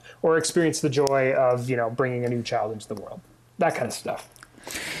child or experience the joy of, bringing a new child into the world, that kind of stuff.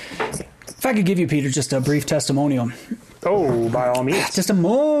 If I could give you, Peter, just a brief testimonial. Oh, by all means.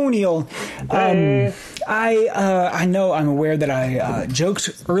 Testimonial. I'm aware that I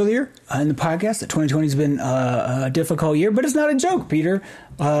joked earlier in the podcast that 2020 has been a difficult year, but it's not a joke, Peter.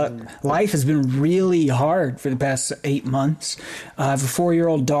 Life has been really hard for the past 8 months. I have a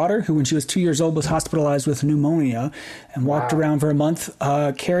 4-year-old daughter who, when she was 2 years old, was hospitalized with pneumonia and walked around for a month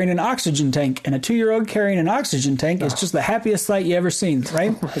carrying an oxygen tank. And a 2-year-old carrying an oxygen tank is just the happiest sight you ever seen,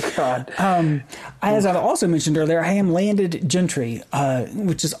 right? Oh, my God. As I've also mentioned earlier, I am landed gentry,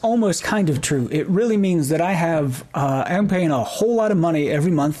 which is almost kind of true. It really means that I'm paying a whole lot of money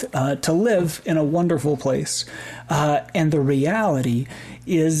every month to live in a wonderful place. And the reality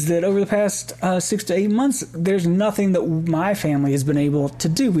is that over the past 6 to 8 months, there's nothing that my family has been able to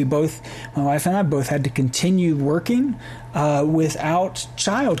do. My wife and I both had to continue working without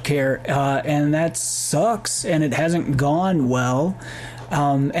childcare, and that sucks, and it hasn't gone well.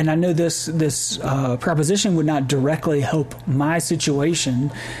 And I know this proposition would not directly help my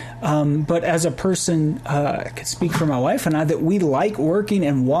situation, but as a person, I could speak for my wife and I that we like working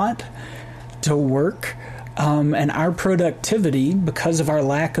and want to work. And our productivity, because of our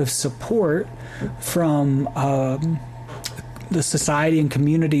lack of support from the society and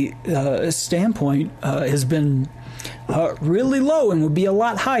community standpoint, has been really low and would be a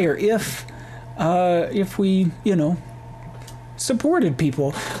lot higher if we, supported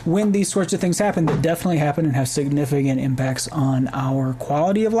people when these sorts of things happen that definitely happen and have significant impacts on our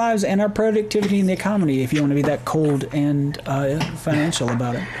quality of lives and our productivity in the economy, if you want to be that cold and financial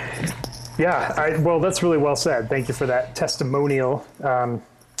about it. Yeah, well, that's really well said. Thank you for that testimonial,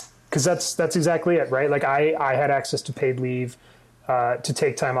 because that's exactly it, right? Like, I had access to paid leave to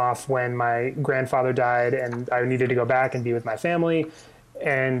take time off when my grandfather died, and I needed to go back and be with my family,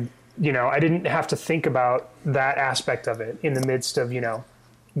 and I didn't have to think about that aspect of it in the midst of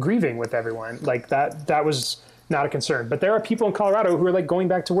grieving with everyone. Like, that was not a concern. But there are people in Colorado who are like going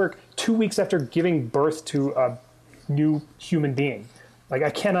back to work 2 weeks after giving birth to a new human being. Like, I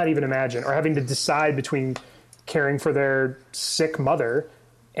cannot even imagine, or having to decide between caring for their sick mother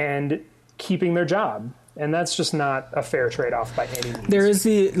and keeping their job. And that's just not a fair trade-off by any means. There is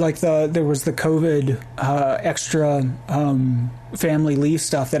there was the COVID extra family leave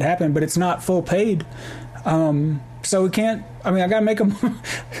stuff that happened, but it's not full paid. So we can't, I got to make them,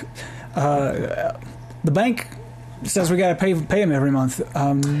 the bank says we got to pay them every month.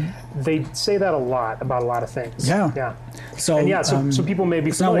 They say that a lot about a lot of things. Yeah. So people may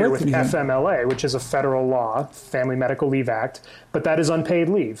be familiar with FMLA, which is a federal law, Family Medical Leave Act, but that is unpaid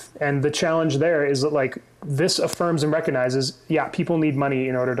leave. And the challenge there is that, like, this affirms and recognizes, people need money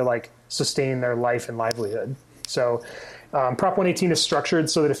in order to, like, sustain their life and livelihood. So Prop 118 is structured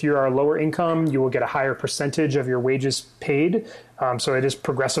so that if you are a lower income, you will get a higher percentage of your wages paid. So it is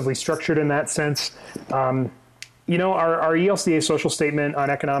progressively structured in that sense. Our ELCA social statement on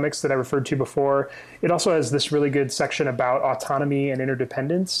economics that I referred to before, it also has this really good section about autonomy and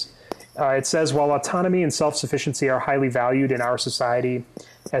interdependence. It says, while autonomy and self-sufficiency are highly valued in our society,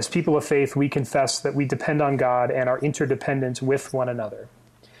 as people of faith, we confess that we depend on God and are interdependent with one another.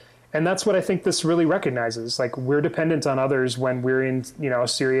 And that's what I think this really recognizes. Like, we're dependent on others when we're in, a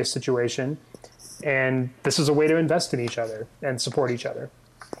serious situation. And this is a way to invest in each other and support each other.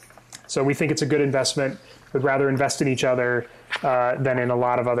 So we think it's a good investment. We'd rather invest in each other than in a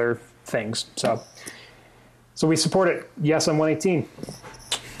lot of other things. So we support it. Yes, on 118.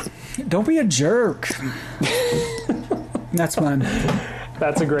 Don't be a jerk. That's fun.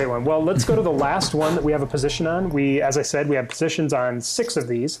 That's a great one. Well, let's go to the last one that we have a position on. As I said, we have positions on 6 of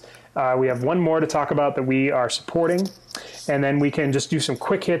these. We have one more to talk about that we are supporting. And then we can just do some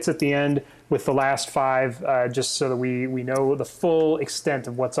quick hits at the end with the last 5, just so that we know the full extent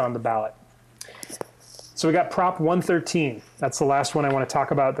of what's on the ballot. So we got Prop 113. That's the last one I want to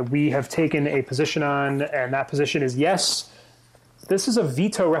talk about that we have taken a position on, and that position is yes. This is a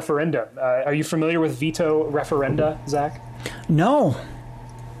veto referendum. Are you familiar with veto referenda, Zach? No.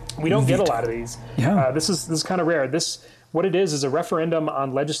 We don't get a lot of these. Yeah. This is kind of rare. What it is a referendum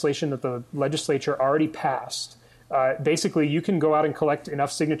on legislation that the legislature already passed. Basically, you can go out and collect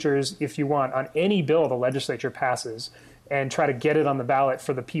enough signatures if you want on any bill the legislature passes and try to get it on the ballot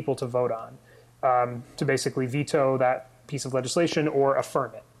for the people to vote on. To basically veto that piece of legislation or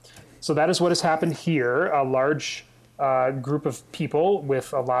affirm it. So that is what has happened here. A large group of people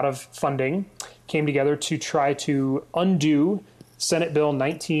with a lot of funding came together to try to undo Senate Bill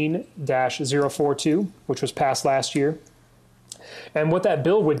 19-042, which was passed last year. And what that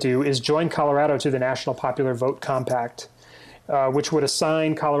bill would do is join Colorado to the National Popular Vote Compact, which would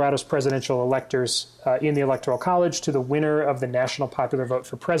assign Colorado's presidential electors in the Electoral College to the winner of the National Popular Vote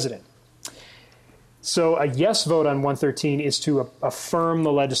for president. So a yes vote on 113 is to affirm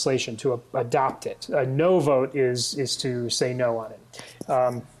the legislation, to adopt it. A no vote is to say no on it.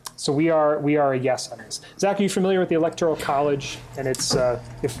 So we are a yes on this. Zach, are you familiar with the Electoral College and its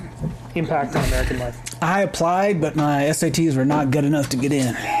impact on American life? I applied, but my SATs were not good enough to get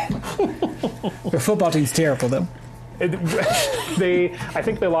in. Their football team's terrible, though. I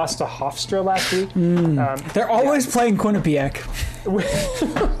think they lost to Hofstra last week. They're always playing Quinnipiac.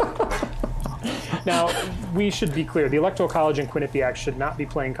 Now, we should be clear. The Electoral College and Quinnipiac should not be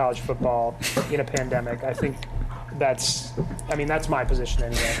playing college football in a pandemic. I think that's my position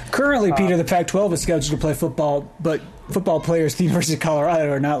anyway. Currently, Peter, the Pac-12 is scheduled to play football, but football players at the University of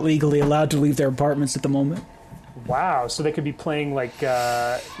Colorado are not legally allowed to leave their apartments at the moment. Wow. So they could be playing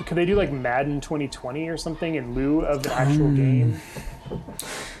could they do like Madden 2020 or something in lieu of the actual game?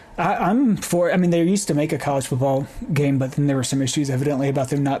 I'm for. They used to make a college football game, but then there were some issues, evidently, about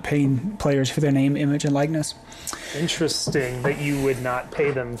them not paying players for their name, image, and likeness. Interesting that you would not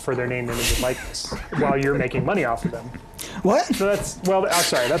pay them for their name, image, and likeness while you're making money off of them. What? So I'm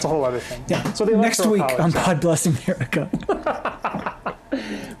sorry, that's a whole other thing. Yeah. So the next week College, on God Bless America.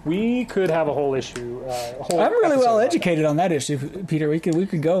 We could have a whole issue. I'm really well educated on that issue, Peter. We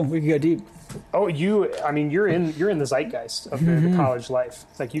could go deep. Oh, you're in the zeitgeist of the college life.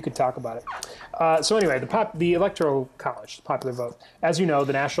 It's like you could talk about it. So anyway, the Electoral College, popular vote. As you know,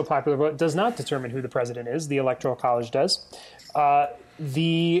 the national popular vote does not determine who the president is. The Electoral College does.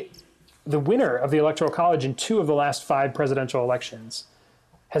 The winner of the Electoral College in 2 of the last 5 presidential elections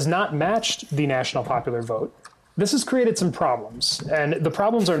has not matched the national popular vote. This has created some problems, and the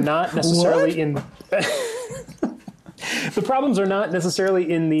problems are not necessarily in. The problems are not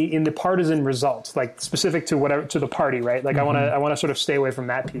necessarily in the partisan results, like specific to the party, right? Like I want to sort of stay away from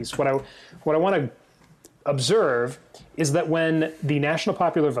that piece. What I want to observe is that when the national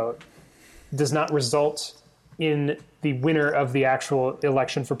popular vote does not result in the winner of the actual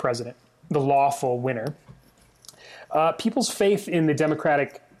election for president, the lawful winner, People's faith in the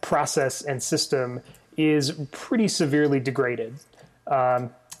democratic process and system is pretty severely degraded.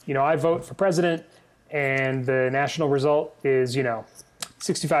 I vote for president, and the national result is,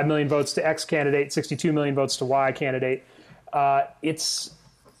 65 million votes to X candidate, 62 million votes to Y candidate.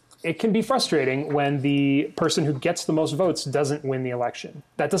 It can be frustrating when the person who gets the most votes doesn't win the election.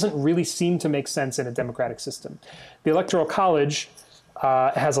 That doesn't really seem to make sense in a democratic system. The Electoral College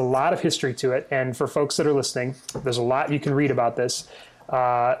has a lot of history to it, and for folks that are listening, there's a lot you can read about this.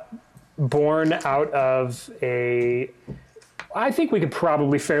 Born out of I think we could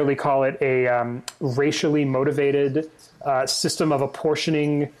probably fairly call it a racially motivated system of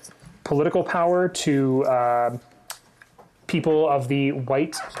apportioning political power to people of the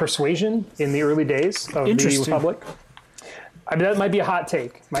white persuasion in the early days of the Republic. I mean, that might be a hot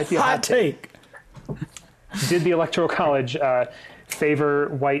take. Hot take. Did the Electoral College favor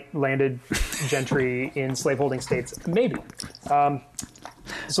white landed gentry in slaveholding states? Maybe.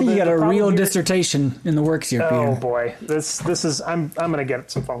 So you got a real dissertation in the works here, Peter. Oh boy, this is. I'm going to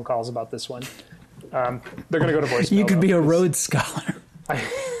get some phone calls about this one. They're going to go to voicemail. You could be a Rhodes Scholar.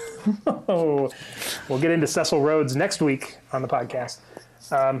 We'll get into Cecil Rhodes next week on the podcast.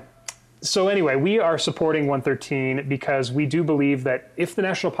 So anyway, we are supporting 113 because we do believe that if the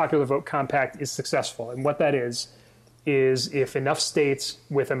National Popular Vote Compact is successful, and what that is if enough states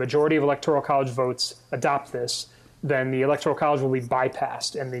with a majority of Electoral College votes adopt this, then the Electoral College will be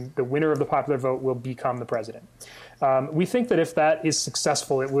bypassed, and the winner of the popular vote will become the president. We think that if that is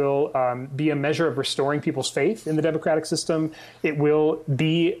successful, it will be a measure of restoring people's faith in the democratic system. It will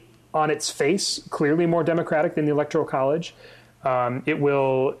be, on its face, clearly more democratic than the Electoral College. It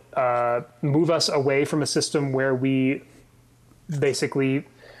will move us away from a system where we basically,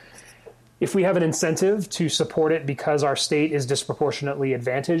 if we have an incentive to support it because our state is disproportionately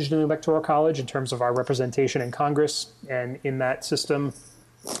advantaged in the Electoral College in terms of our representation in Congress and in that system,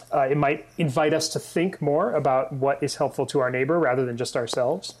 it might invite us to think more about what is helpful to our neighbor rather than just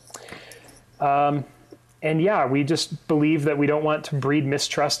ourselves. We just believe that we don't want to breed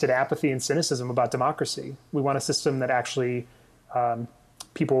mistrust and apathy and cynicism about democracy. We want a system that actually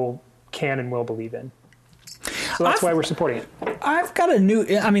people can and will believe in. So that's why we're supporting it. I've got a new.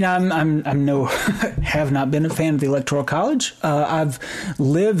 I mean, I'm no have not been a fan of the Electoral College. I've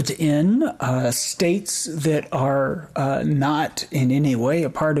lived in states that are not in any way a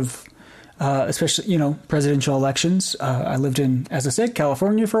part of, especially presidential elections. I lived in, as I said,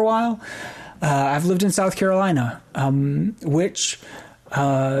 California for a while. I've lived in South Carolina, which.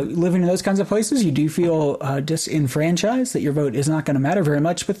 Living in those kinds of places, you do feel disenfranchised, that your vote is not going to matter very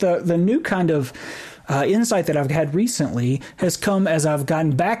much. But the new kind of insight that I've had recently has come as I've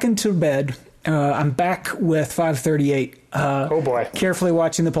gotten back into bed. I'm back with 538. Oh, boy. Carefully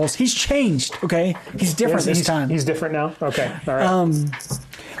watching the polls. He's changed, okay? He's different this time. He's different now? Okay, all right.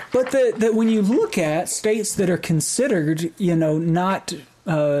 But that when you look at states that are considered, not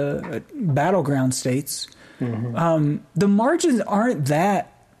battleground states, mm-hmm. The margins aren't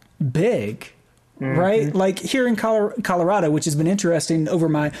that big, mm-hmm. right? Like here in Colorado, which has been interesting over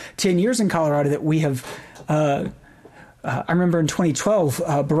my 10 years in Colorado, that we have, I remember in 2012,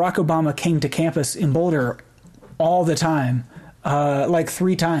 Barack Obama came to campus in Boulder all the time, like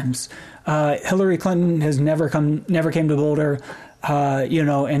 3 times. Hillary Clinton has never came to Boulder,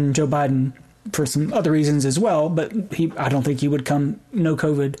 and Joe Biden for some other reasons as well, but I don't think he would come, no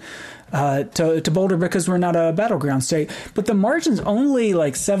COVID, to Boulder because we're not a battleground state. But the margin's only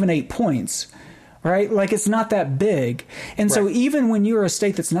like 7-8 points, right? Like it's not that big. And right. So even when you're a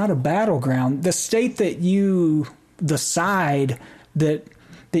state that's not a battleground, the state the side that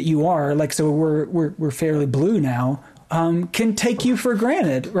you are, like, so we're fairly blue now, can take you for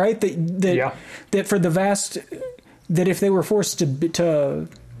granted, right? That for the vast, that if they were forced to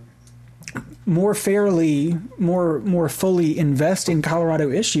more fairly, more fully invest in Colorado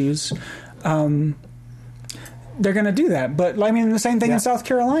issues, they're going to do that. But I mean, the same thing in South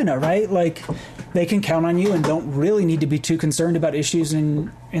Carolina, right? Like they can count on you and don't really need to be too concerned about issues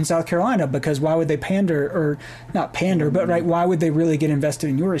in South Carolina, because why would they pander, or not pander, but right? Why would they really get invested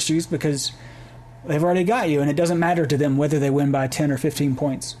in your issues? Because they've already got you, and it doesn't matter to them whether they win by 10 or 15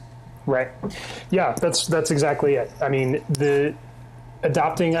 points. Right. Yeah, that's exactly it. I mean,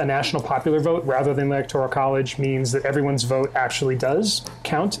 adopting a national popular vote rather than the Electoral College means that everyone's vote actually does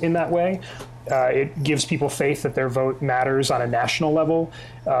count in that way. It gives people faith that their vote matters on a national level.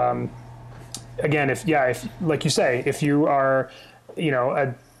 Again, if like you say, if you are,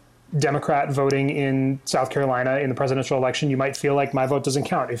 a Democrat voting in South Carolina in the presidential election, you might feel like my vote doesn't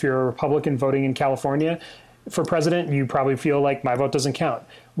count. If you're a Republican voting in California for president, you probably feel like my vote doesn't count.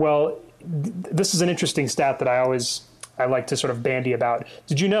 Well, this is an interesting stat that I like to sort of bandy about.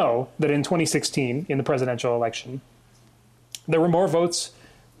 Did you know that in 2016, in the presidential election, there were more votes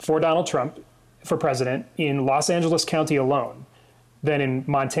for Donald Trump for president in Los Angeles County alone than in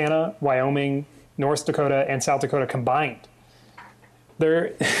Montana, Wyoming, North Dakota, and South Dakota combined?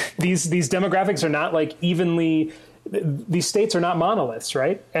 These demographics are not like evenly. These states are not monoliths,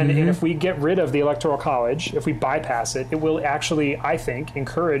 right? And if we get rid of the Electoral College, if we bypass it, it will actually, I think,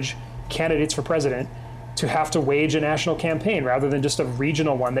 encourage candidates for president to have to wage a national campaign rather than just a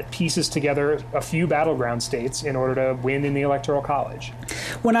regional one that pieces together a few battleground states in order to win in the Electoral College.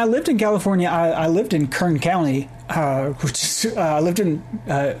 When I lived in California, I lived in Kern County, which is,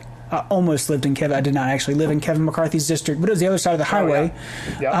 I almost lived in Kevin. I did not actually live in Kevin McCarthy's district, but it was the other side of the highway.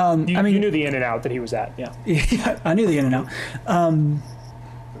 Yeah. You knew the in and out that he was at. Yeah, yeah, I knew the in and out.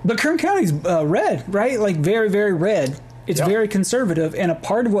 But Kern County's red, right? Like very, very red. It's very conservative, and a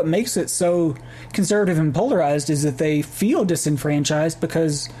part of what makes it so conservative and polarized is that they feel disenfranchised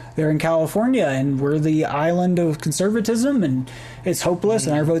because they're in California and we're the island of conservatism, and it's hopeless,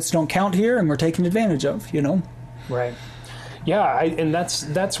 and our votes don't count here, and we're taken advantage of. Right. Yeah, and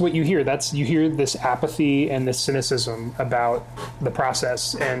that's what you hear. You hear this apathy and this cynicism about the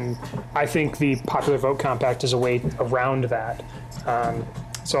process, and I think the Popular Vote Compact is a way around that.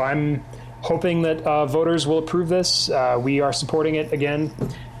 So I'm hoping that voters will approve this. We are supporting it again,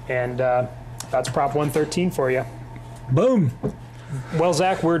 and that's Prop 113 for you. Boom. Well,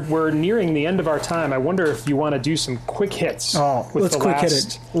 Zach, we're nearing the end of our time. I wonder if you want to do some quick hits. Let's quick hit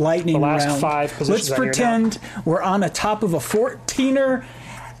it. Lightning round. The last 5 positions. Let's pretend we're on the top of a 14er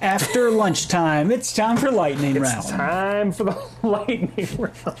after lunchtime. It's time for lightning round. It's time for the lightning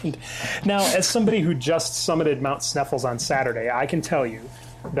round. Now, as somebody who just summited Mount Sneffels on Saturday, I can tell you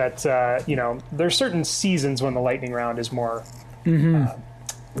that there are certain seasons when the lightning round is more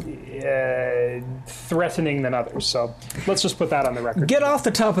threatening than others. So let's just put that on the record. Get off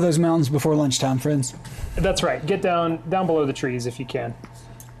the top of those mountains before lunchtime, friends. That's right. Get down below the trees if you can.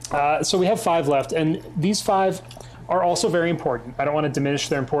 So we have 5 left, and these 5 are also very important. I don't want to diminish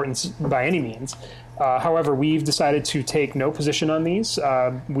their importance by any means. However, we've decided to take no position on these.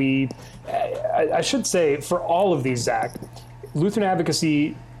 I should say, for all of these, Zach, Lutheran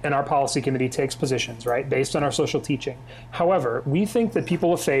Advocacy and our policy committee takes positions, right, based on our social teaching. However, we think that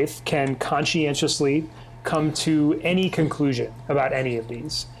people of faith can conscientiously come to any conclusion about any of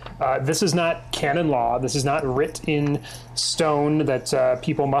these. This is not canon law. This is not writ in stone that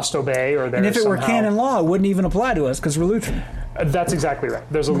people must obey. And if it were canon law, it wouldn't even apply to us because we're Lutheran. That's exactly right.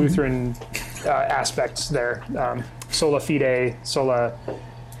 There's a Lutheran aspect there. Sola fide, sola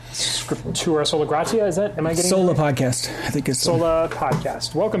scriptura, sola gratia. Is that? Am I getting Sola it right? Podcast? I think it's Sola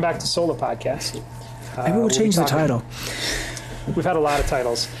Podcast. Welcome back to Sola Podcast. Maybe we'll change the title. We've had a lot of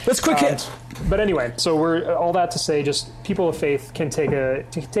titles. Let's quick hit. But anyway, so we're all that to say, just people of faith can take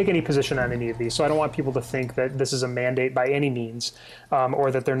any position on any of these. So I don't want people to think that this is a mandate by any means,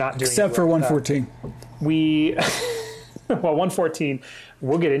 or that they're not doing except it. For 114. Well, 114,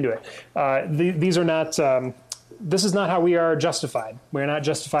 we'll get into it. These are not. This is not how we are justified. We are not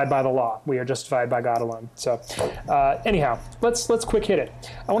justified by the law. We are justified by God alone. So, anyhow, let's quick hit it.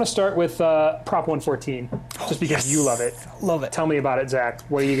 I want to start with Prop 114, just because you love it. Love it. Tell me about it, Zach.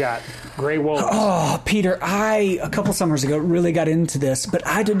 What do you got? Gray wolves. Oh, Peter, a couple summers ago, really got into this, but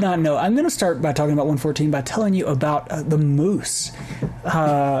I did not know. I'm going to start by talking about 114 by telling you about the moose.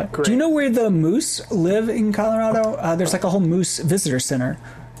 Do you know where the moose live in Colorado? There's like a whole moose visitor center.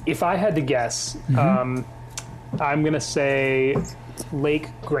 If I had to guess, I'm going to say Lake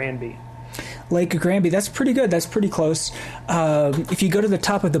Granby. Lake Granby, that's pretty good. That's pretty close. If you go to the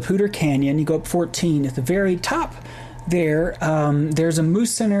top of the Poudre Canyon, you go up 14. At the very top there, there's a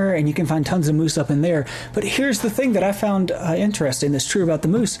moose center, and you can find tons of moose up in there. But here's the thing that I found interesting that's true about the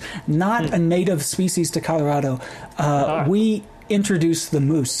moose. Not a native species to Colorado. We introduced the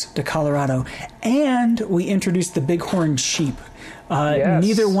moose to Colorado, and we introduced the bighorn sheep. Yes.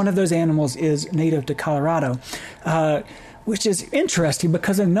 Neither one of those animals is native to Colorado, which is interesting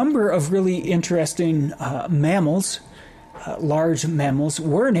because a number of really interesting mammals, large mammals,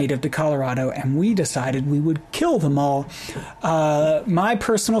 were native to Colorado, and we decided we would kill them all. My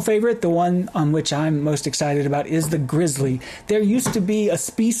personal favorite, the one on which I'm most excited about, is the grizzly. There used to be a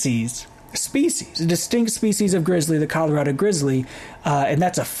distinct species of grizzly, the Colorado grizzly, and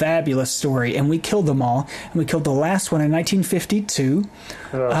that's a fabulous story. And we killed them all. And we killed the last one in 1952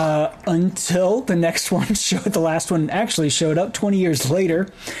 until the next one the last one actually showed up 20 years later.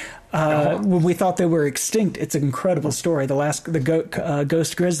 When we thought they were extinct. It's an incredible story. The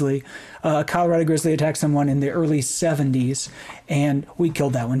ghost grizzly, Colorado grizzly attacked someone in the early 70s, and we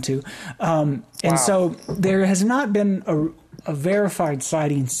killed that one too. And so there has not been a verified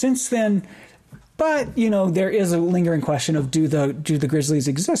sighting since then. But, there is a lingering question of do the grizzlies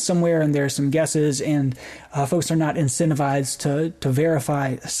exist somewhere? And there are some guesses, and folks are not incentivized to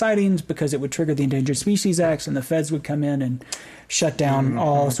verify sightings because it would trigger the Endangered Species Act, and the feds would come in and shut down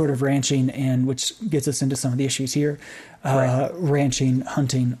all sort of ranching, and which gets us into some of the issues here. Ranching,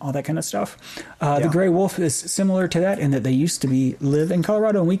 hunting, all that kind of stuff. The gray wolf is similar to that in that they used to live in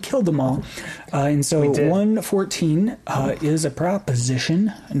Colorado, and we killed them all. And so 114 is a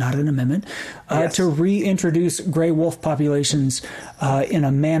proposition, not an amendment, to reintroduce gray wolf populations in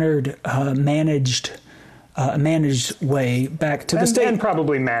a managed way back to the state. And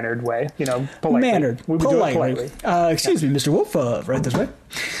probably mannered way, politely. Mannered, We would do it politely. Excuse me, Mr. Wolf, right this way.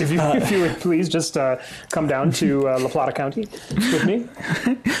 If you would please just come down to La Plata County with me.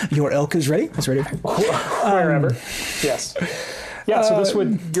 Your elk is ready. It's ready. Wherever. Yes. Yeah, so this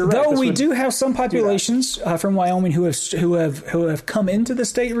would, you're right. Though we do have some populations from Wyoming who have come into the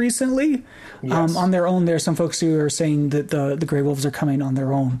state recently on their own. There are some folks who are saying that the gray wolves are coming on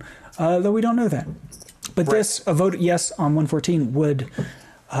their own, though we don't know that. But a vote yes on 114 would,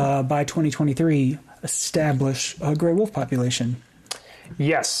 by 2023, establish a gray wolf population.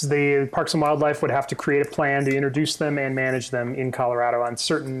 Yes, the Parks and Wildlife would have to create a plan to introduce them and manage them in Colorado on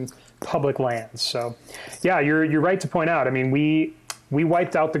certain public lands. So, yeah, you're right to point out. I mean, we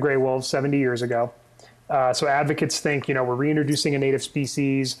wiped out the gray wolves 70 years ago. So advocates think, we're reintroducing a native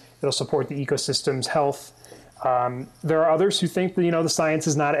species. It'll support the ecosystem's health. There are others who think that, the science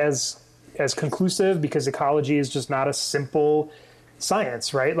is not as conclusive because ecology is just not a simple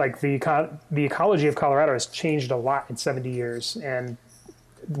science, right? Like the ecology of Colorado has changed a lot in 70 years, and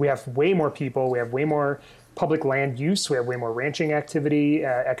we have way more people, we have way more public land use, we have way more ranching activity,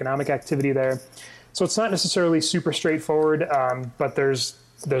 economic activity there. So it's not necessarily super straightforward, but there's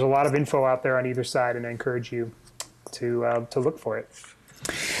a lot of info out there on either side, and I encourage you to look for it.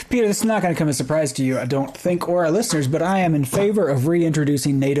 Peter, this is not going to come as a surprise to you, I don't think, or our listeners, but I am in favor of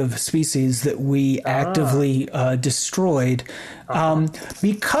reintroducing native species that we actively destroyed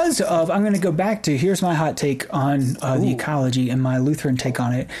because of, I'm going to go back to, here's my hot take on the ecology and my Lutheran take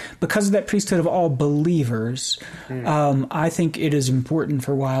on it. Because of that priesthood of all believers, I think it is important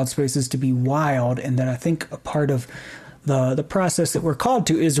for wild spaces to be wild, and that I think a part of the process that we're called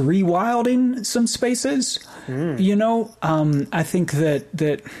to is rewilding some spaces. I think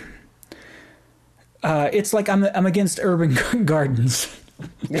that it's like I'm against urban gardens,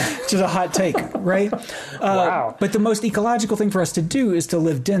 which is a hot take, right? Wow. But the most ecological thing for us to do is to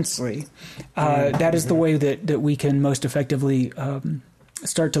live densely. That is the way that we can most effectively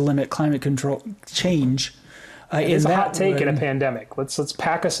start to limit climate control change. It's a hot take in a pandemic. Let's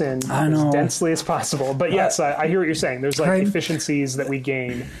pack us in as densely as possible. But yes, I hear what you're saying. There's efficiencies that we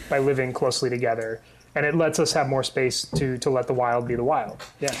gain by living closely together, and it lets us have more space to let the wild be the wild.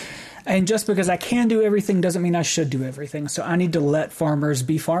 Yeah. And just because I can do everything doesn't mean I should do everything. So I need to let farmers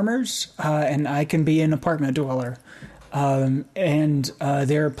be farmers, and I can be an apartment dweller. There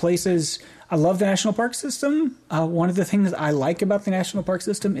are places. I love the national park system. One of the things I like about the national park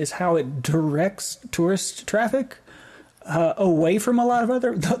system is how it directs tourist traffic away from a lot of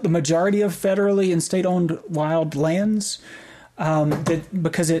the majority of federally and state-owned wild lands,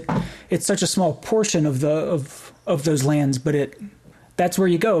 because it's such a small portion of those lands, but that's where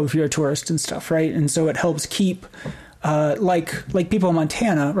you go if you're a tourist and stuff, right? And so it helps keep. Like people in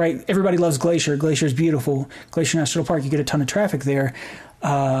Montana, right? Everybody loves Glacier. Glacier's beautiful. Glacier National Park, you get a ton of traffic there.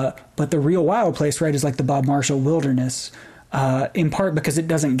 But the real wild place, right, is like the Bob Marshall Wilderness, in part because it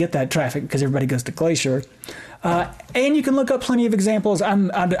doesn't get that traffic because everybody goes to Glacier. And you can look up plenty of examples.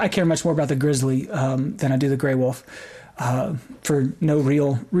 I care much more about the grizzly than I do the gray wolf for no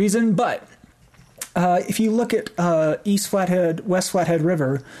real reason. But if you look at West Flathead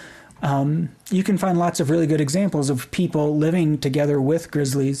River, you can find lots of really good examples of people living together with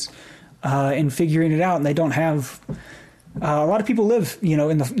grizzlies and figuring it out. And they don't have a lot of people live,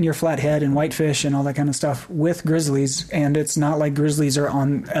 near Flathead and Whitefish and all that kind of stuff with grizzlies. And it's not like grizzlies are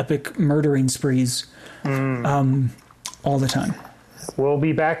on epic murdering sprees all the time. We'll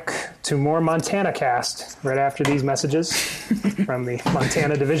be back to more Montana cast right after these messages from the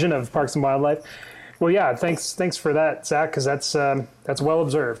Montana Division of Parks and Wildlife. Well, yeah, thanks for that, Zach, because that's well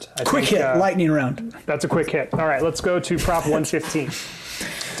observed. Quick hit, lightning round. That's a quick hit. All right, let's go to Prop 115,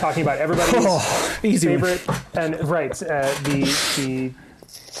 talking about everybody's favorite and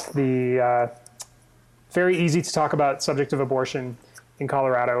the very easy to talk about subject of abortion in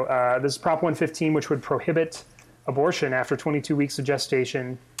Colorado. This is Prop 115, which would prohibit abortion after 22 weeks of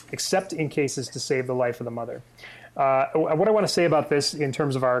gestation, except in cases to save the life of the mother. What I want to say about this in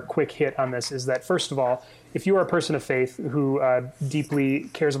terms of our quick hit on this is that, first of all, if you are a person of faith who deeply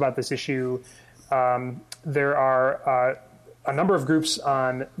cares about this issue, there are a number of groups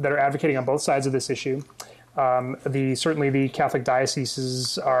that are advocating on both sides of this issue. Certainly the Catholic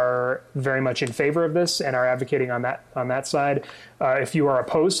dioceses are very much in favor of this and are advocating on that side. If you are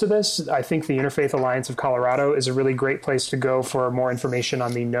opposed to this, I think the Interfaith Alliance of Colorado is a really great place to go for more information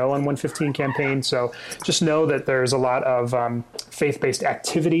on the No on 115 campaign. So just know that there's a lot of faith-based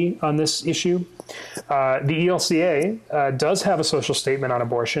activity on this issue. The ELCA does have a social statement on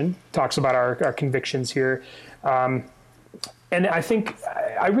abortion, talks about our convictions here. And I think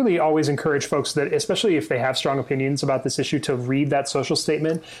I really always encourage folks that, especially if they have strong opinions about this issue, to read that social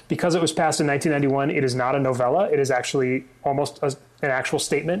statement. Because it was passed in 1991, it is not a novella. It is actually almost an actual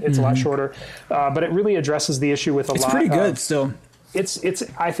statement. It's a lot shorter, but it really addresses the issue with a lot. It's pretty good still.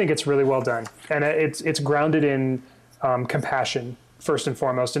 I think it's really well done, and it's grounded in compassion first and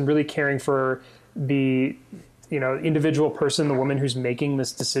foremost, and really caring for the individual person, the woman who's making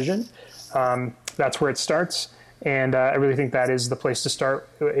this decision. That's where it starts. And I really think that is the place to start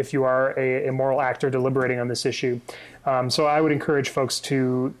if you are a moral actor deliberating on this issue. So I would encourage folks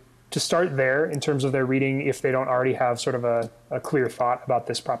to start there in terms of their reading if they don't already have sort of a clear thought about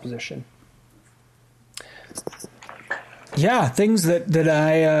this proposition. Yeah, things that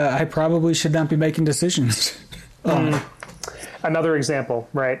I probably should not be making decisions. Another example,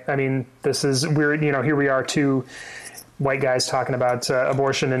 right? I mean, here we are, two white guys talking about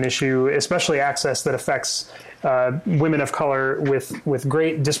abortion, an issue, especially access that affects women of color with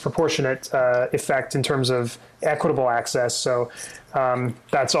great disproportionate effect in terms of equitable access. So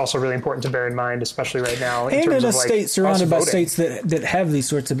that's also really important to bear in mind, especially right now. And in a state surrounded by states that have these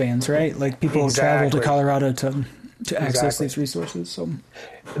sorts of bans, right? Like people travel to Colorado to access these resources. So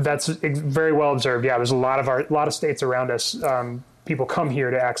that's very well observed. Yeah, there's a lot of states around us. People come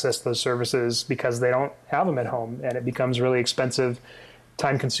here to access those services because they don't have them at home, and it becomes really expensive,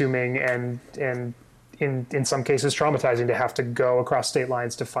 time-consuming, and in some cases traumatizing to have to go across state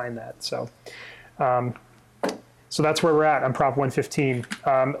lines to find that. So that's where we're at on Prop 115.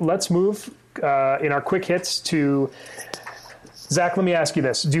 Let's move in our quick hits to Zach. Let me ask you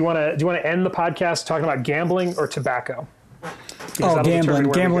this: Do you want to end the podcast talking about gambling or tobacco?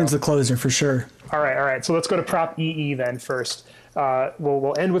 Gambling. Gambling's the closer for sure. All right. So let's go to Prop EE then first.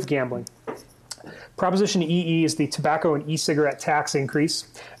 We'll end with gambling. Proposition EE is the tobacco and e-cigarette tax increase.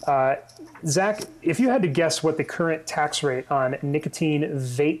 Zach, if you had to guess what the current tax rate on nicotine,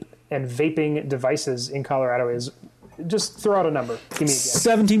 vape, and vaping devices in Colorado is, just throw out a number. Give me a guess.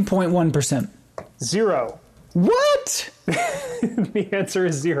 17.1%. 0. What? The answer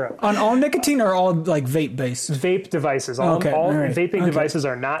is 0. On all nicotine or all like vape based? Vape devices. All vaping devices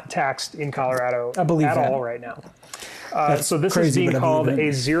are not taxed in Colorado all right now. So this is being called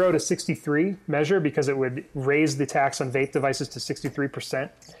a 0 to 63 measure because it would raise the tax on vape devices to 63%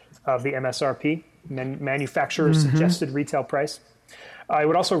 of the MSRP, manufacturer's suggested retail price. It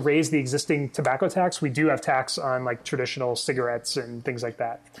would also raise the existing tobacco tax. We do have tax on like traditional cigarettes and things like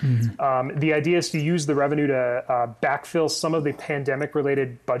that. The idea is to use the revenue to backfill some of the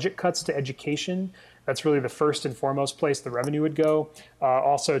pandemic-related budget cuts to education. That's really the first and foremost place the revenue would go.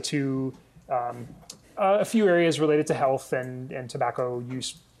 Also to a few areas related to health and tobacco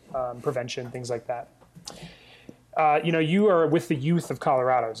use prevention, things like that. You are with the youth of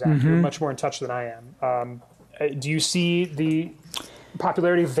Colorado, Zach. You're much more in touch than I am. Do you see the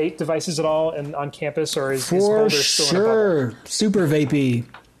popularity of vape devices at all on campus, or is Boulder still in a bubble? Super vapey.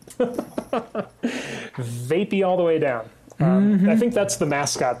 Vapey all the way down. I think that's the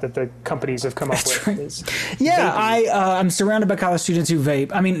mascot that the companies have come up with. Right. Yeah, I'm surrounded by college students who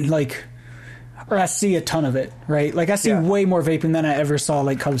vape. I mean, or I see a ton of it, right? Like I see way more vaping than I ever saw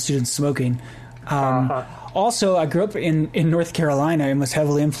like college students smoking. Also, I grew up in North Carolina and was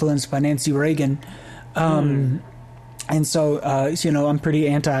heavily influenced by Nancy Reagan. And so, I'm pretty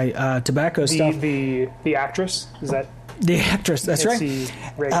anti-tobacco stuff. The actress? Is that? The actress, that's Nancy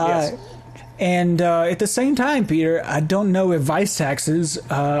right. Reagan, yes. And at the same time, Peter, I don't know if vice taxes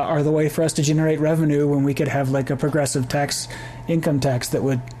are the way for us to generate revenue when we could have like a progressive income tax that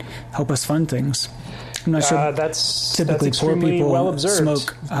would help us fund things. I'm not sure. That's typically poor people well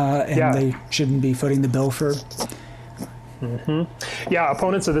smoke, and they shouldn't be footing the bill for. Yeah,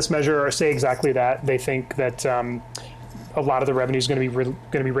 opponents of this measure say exactly that. They think that a lot of the revenue is going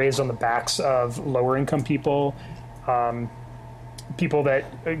to be raised on the backs of lower income people. people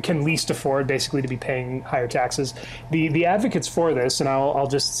that can least afford basically to be paying higher taxes. The advocates for this, and I'll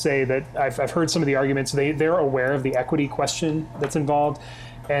just say that I've heard some of the arguments. They're aware of the equity question that's involved,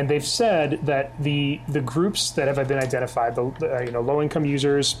 and they've said that the groups that have been identified, the low income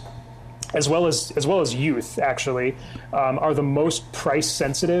users, as well as youth, actually, are the most price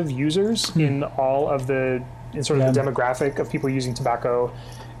sensitive users in all of the the demographic of people using tobacco.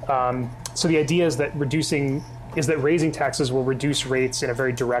 So the idea is that raising taxes will reduce rates in a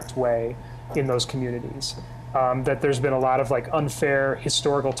very direct way in those communities. That there's been a lot of unfair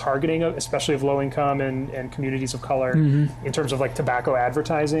historical targeting, especially of low income and communities of color, in terms of tobacco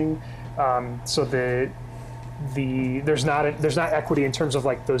advertising. So there's not equity in terms of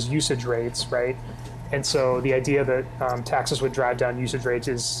those usage rates, right? And so the idea that taxes would drive down usage rates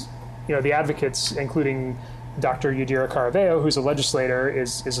is, the advocates, including Dr. Yadira Caraveo, who's a legislator,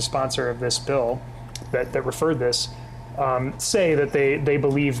 is a sponsor of this bill that referred this, say that they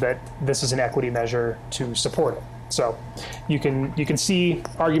believe that this is an equity measure to support it. So you can see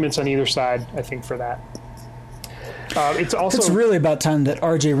arguments on either side, I think, for that. It's really about time that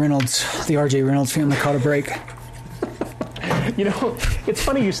the R.J. Reynolds family caught a break. It's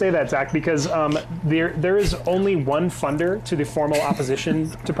funny you say that, Zach, because there is only one funder to the formal opposition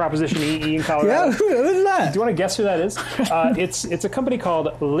to Proposition EE in Colorado. Yeah, who's that? Do you want to guess who that is? It's a company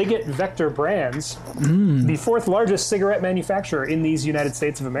called Liggett Vector Brands, the fourth largest cigarette manufacturer in these United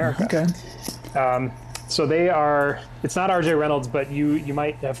States of America. Okay. So they are. It's not R.J. Reynolds, but you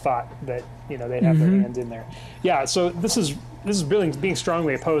might have thought that they'd have their hand in there. Yeah. So this is really being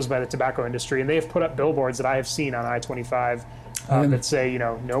strongly opposed by the tobacco industry, and they have put up billboards that I have seen on I-25 that say,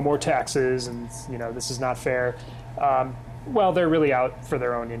 no more taxes, and this is not fair. Well, they're really out for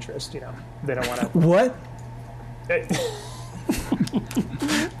their own interest. They don't want to. What?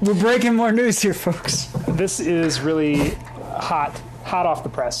 We're breaking more news here, folks. This is really hot off the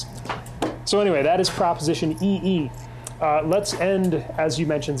press. So anyway, that is Proposition EE. Let's end, as you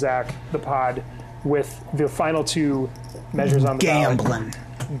mentioned, Zach, the pod with the final two measures on the ballot.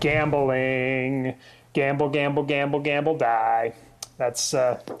 Gambling. Gamble, gamble, gamble, gamble, die. That's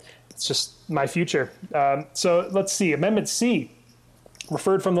it's just my future. So let's see. Amendment C,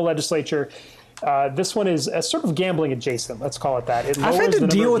 referred from the legislature. This one is a sort of gambling adjacent. Let's call it that. I've had to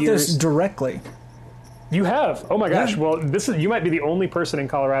deal with this directly. You have? Oh my gosh. Yeah. Well, you might be the only person in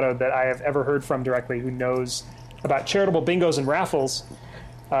Colorado that I have ever heard from directly who knows about charitable bingos and raffles.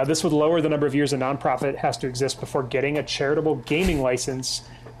 This would lower the number of years a nonprofit has to exist before getting a charitable gaming license.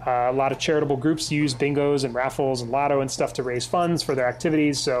 A lot of charitable groups use bingos and raffles and lotto and stuff to raise funds for their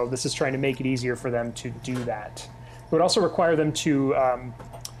activities, so this is trying to make it easier for them to do that. It would also require them to,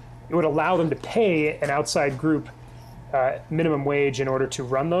 it would allow them to pay an outside group minimum wage in order to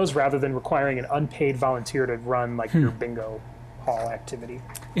run those, rather than requiring an unpaid volunteer to run your bingo hall activity.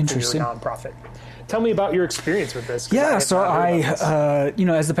 Interesting. For your nonprofit. Tell me about your experience with this. Yeah, so I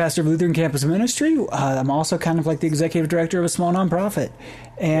as the pastor of Lutheran Campus Ministry, I'm also kind of like the executive director of a small nonprofit.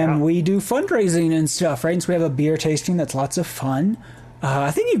 And we do fundraising and stuff, right? And so we have a beer tasting that's lots of fun.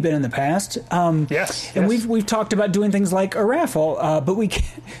 I think you've been in the past. Yes. And we've talked about doing things like a raffle, but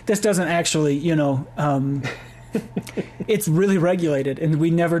this doesn't actually, it's really regulated, and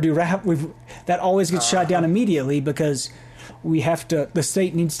we never do raffle. That always gets shot down immediately because we have to. The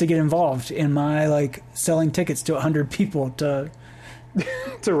state needs to get involved in my selling tickets to 100 people to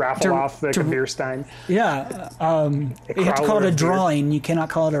raffle off the beer stein. Yeah, you have to call it a drawing. Beer. You cannot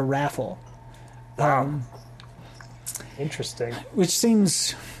call it a raffle. Wow. Interesting. Which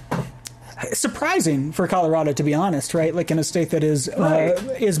seems surprising for Colorado, to be honest, right? In a state that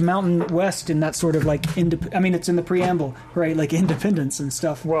is Mountain West in that sort of it's in the preamble, right? Independence and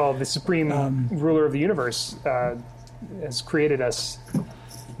stuff. Well, the supreme ruler of the universe has created us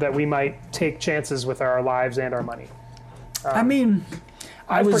that we might take chances with our lives and our money.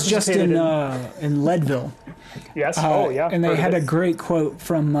 I was just in Leadville. Yes. Yeah. And they had a great quote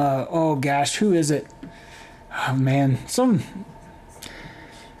from who is it? Oh man, some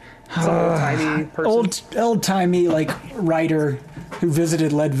old-timey person? Old-timey writer who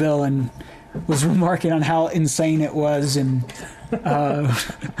visited Leadville and was remarking on how insane it was, and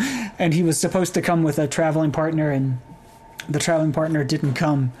and he was supposed to come with a traveling partner, and the traveling partner didn't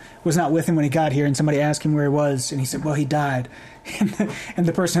come, was not with him when he got here, and somebody asked him where he was, and he said, well, he died. And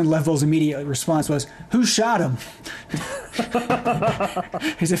the person in Leadville's immediate response was, who shot him?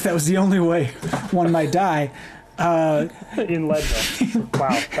 As if that was the only way one might die. In Leadville.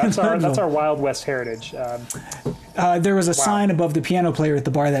 Wow. That's our Wild West heritage. There was a sign above the piano player at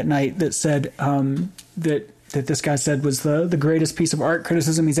the bar that night that said that this guy said was the greatest piece of art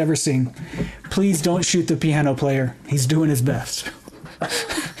criticism he's ever seen. Please don't shoot the piano player. He's doing his best.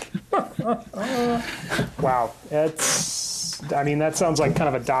 Wow. That sounds like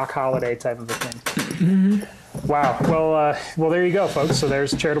kind of a Doc Holliday type of a thing. Wow. Well, there you go, folks. So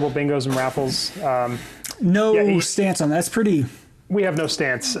there's charitable bingos and raffles. No stance on that. That's pretty. We have no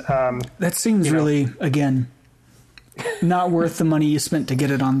stance. That seems really, again, not worth the money you spent to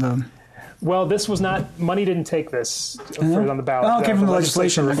get it on the. Well, this was not, money didn't take this on the ballot. Oh, it came from the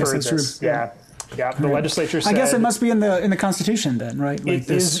legislation. I guess that's true. Yeah. Yeah, the legislature said... I guess it must be in the Constitution then, right? Like it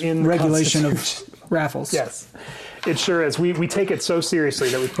is in the regulation of raffles. Yes, it sure is. We take it so seriously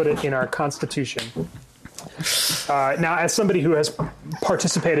that we put it in our Constitution. Now, as somebody who has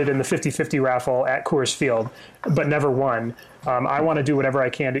participated in the 50-50 raffle at Coors Field, but never won, I want to do whatever I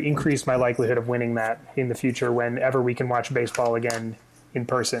can to increase my likelihood of winning that in the future whenever we can watch baseball again in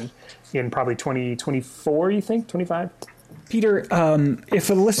person in probably 2024, you think? 25? Peter, if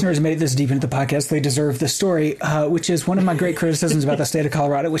the listeners made it this deep into the podcast, they deserve this story, which is one of my great criticisms about the state of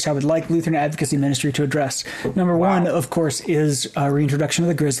Colorado, which I would like Lutheran Advocacy Ministry to address. Number one, of course, is reintroduction of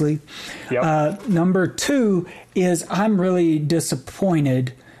the Grizzly. Yep. Number two is I'm really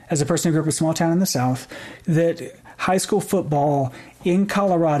disappointed, as a person who grew up in a small town in the South, that high school football in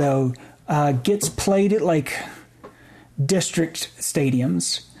Colorado gets played at like district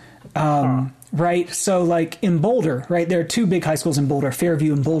stadiums. Right. So like in Boulder, right, there are two big high schools in Boulder,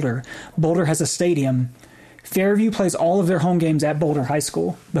 Fairview and Boulder. Boulder has a stadium. Fairview plays all of their home games at Boulder High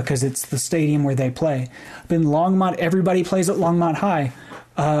School because it's the stadium where they play. But in Longmont, everybody plays at Longmont High.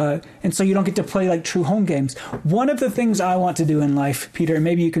 And so you don't get to play like true home games. One of the things I want to do in life, Peter, and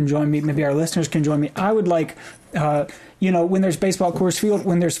maybe you can join me, maybe our listeners can join me. I would like, when there's baseball at Coors Field,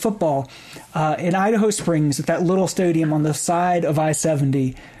 when there's football, in Idaho Springs, at that little stadium on the side of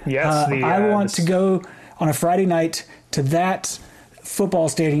I-70. Yes, I want to go on a Friday night to that football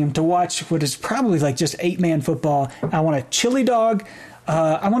stadium to watch what is probably like just 8-man football. I want a chili dog.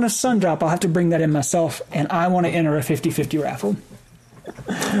 I want a sun drop. I'll have to bring that in myself. And I want to enter a 50-50 raffle.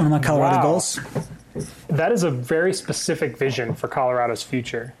 One of my Colorado goals. That is a very specific vision for Colorado's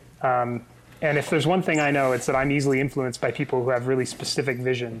future. And if there's one thing I know, it's that I'm easily influenced by people who have really specific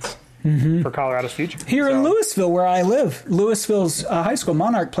visions for Colorado's future. Here in Louisville, where I live, Louisville's high school,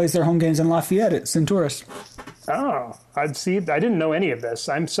 Monarch, plays their home games in Lafayette at Centaurus. Oh, I see. I didn't know any of this.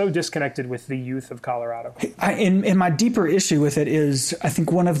 I'm so disconnected with the youth of Colorado. And my deeper issue with it is, I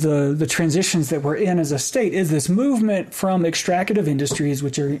think one of the transitions that we're in as a state is this movement from extractive industries,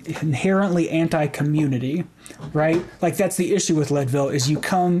 which are inherently anti-community, right? Like that's the issue with Leadville is you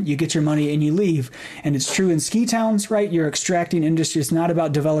come, you get your money, and you leave. And it's true in ski towns, right? You're extracting industry. It's not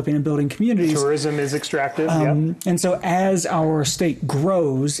about developing and building communities. Tourism is extractive, yep. And so as our state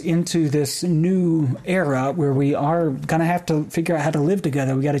grows into this new era where we are going to have to figure out how to live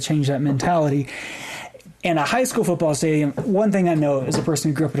together, we got to change that mentality. And a high school football stadium, one thing I know as a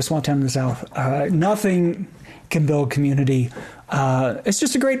person who grew up in a small town in the South, nothing can build community. It's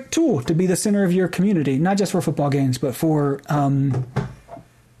just a great tool to be the center of your community, not just for football games, but for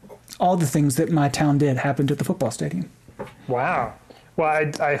all the things that my town did happened at the football stadium. Wow.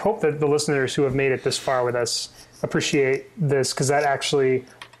 Well, I hope that the listeners who have made it this far with us appreciate this, because that actually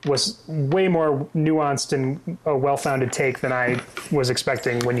was way more nuanced and a well-founded take than I was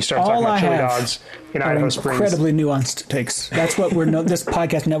expecting when you started talking about chili dogs in Idaho Springs. Incredibly nuanced takes. That's what this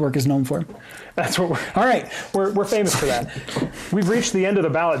podcast network is known for. That's what all right. We're famous for that. We've reached the end of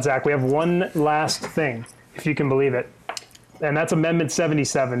the ballot, Zach. We have one last thing, if you can believe it, and that's Amendment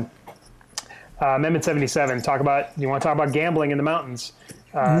 77. Amendment 77. You want to talk about gambling in the mountains?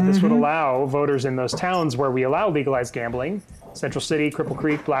 This would allow voters in those towns where we allow legalized gambling, Central City, Cripple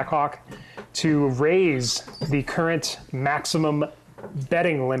Creek, Black Hawk, to raise the current maximum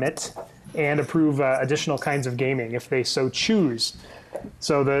betting limit and approve additional kinds of gaming if they so choose.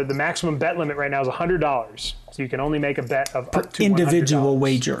 So the maximum bet limit right now is $100. So you can only make a bet of up to individual $100.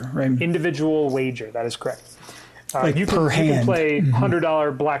 Wager, right? Individual wager, that is correct. Like you per hand. You can play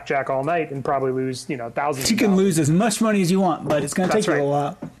 $100 blackjack all night and probably lose, thousands. You can lose as much money as you want, but it's going to take you a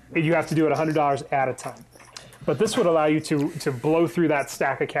while. You have to do it $100 at a time. But this would allow you to blow through that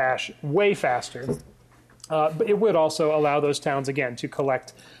stack of cash way faster. But it would also allow those towns, again, to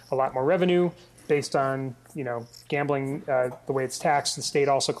collect a lot more revenue based on, gambling, the way it's taxed. The state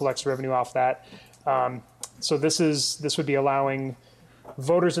also collects revenue off that. So this would be allowing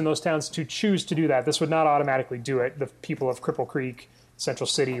voters in those towns to choose to do that. This would not automatically do it. The people of Cripple Creek, Central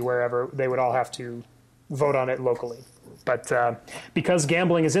City, wherever, they would all have to vote on it locally. But because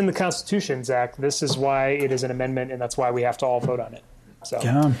gambling is in the Constitution, Zach, this is why it is an amendment, and that's why we have to all vote on it.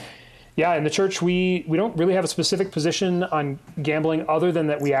 So, yeah, in the church, we don't really have a specific position on gambling other than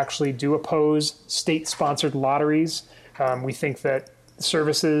that we actually do oppose state-sponsored lotteries. We think that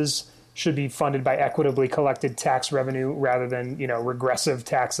services should be funded by equitably collected tax revenue rather than, regressive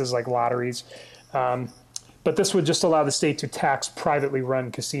taxes like lotteries. But this would just allow the state to tax privately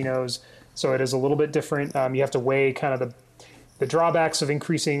run casinos. So it is a little bit different. You have to weigh kind of the drawbacks of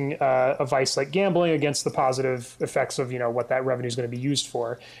increasing a vice like gambling against the positive effects of, what that revenue is going to be used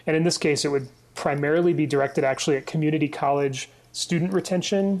for. And in this case, it would primarily be directed actually at community college student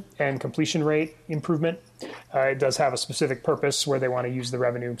retention and completion rate improvement. It does have a specific purpose where they want to use the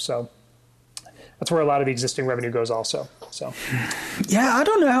revenue. So that's where a lot of the existing revenue goes also. So, yeah, I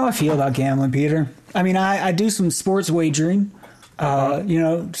don't know how I feel about gambling, Peter. I mean, I do some sports wagering.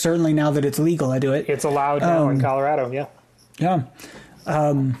 Certainly now that it's legal, I do it. It's allowed now in Colorado. Yeah. Yeah.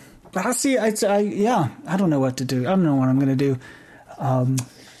 But I see, I don't know what to do. I don't know what I'm going to do.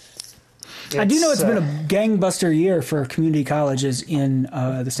 I do know it's been a gangbuster year for community colleges in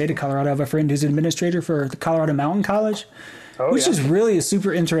the state of Colorado. I have a friend who's an administrator for the Colorado Mountain College, which is really a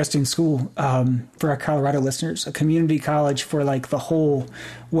super interesting school for our Colorado listeners. A community college for like the whole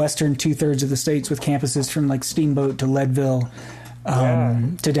western 2/3 of the states, with campuses from like Steamboat to Leadville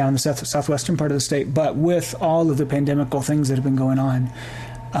to down the southwestern part of the state. But with all of the pandemical things that have been going on,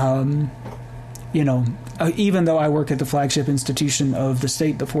 even though I work at the flagship institution of the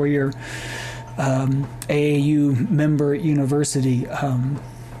state, the 4-year AAU member university,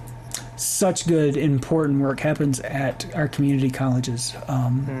 such good, important work happens at our community colleges,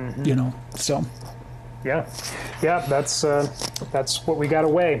 so. Yeah, that's what we got to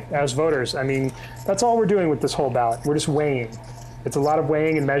weigh as voters. I mean, that's all we're doing with this whole ballot. We're just weighing. It's a lot of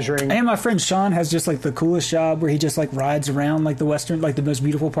weighing and measuring. And my friend Sean has just like the coolest job where he just like rides around like the the most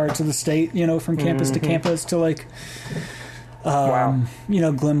beautiful parts of the state, from campus to campus to like,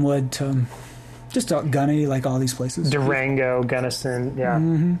 Glenwood to just Gunny, like all these places. Durango, Gunnison, yeah.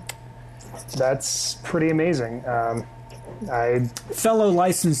 Mm-hmm. That's pretty amazing. Fellow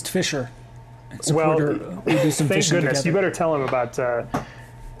licensed fisher. Well, we do some thank fishing goodness. together. You better tell him about the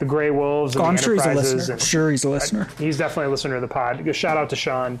Gray Wolves and the I'm sure he's a Enterprises. listener. Sure, he's a listener. He's definitely a listener to the pod. Shout out to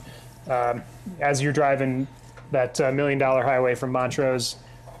Sean. As you're driving that $1 million highway from Montrose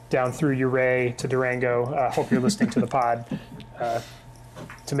down through Uray to Durango, hope you're listening to the pod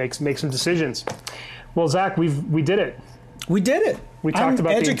to make some decisions. Well, Zach, we did it. We did it. We talked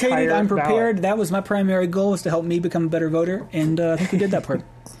about educated, the entire I'm prepared. ballot. That was my primary goal, was to help me become a better voter, and I think we did that part.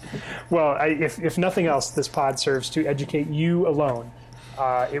 Well, if nothing else, this pod serves to educate you alone.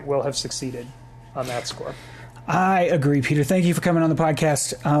 It will have succeeded on that score. I agree, Peter. Thank you for coming on the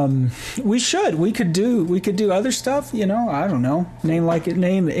podcast. We could do other stuff. I don't know,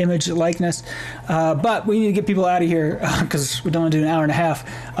 name, image, likeness. But we need to get people out of here because we don't want to do an hour and a half.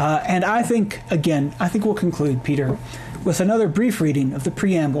 And I think we'll conclude, Peter, with another brief reading of the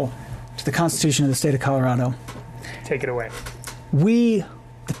preamble to the Constitution of the state of Colorado. Take it away. We,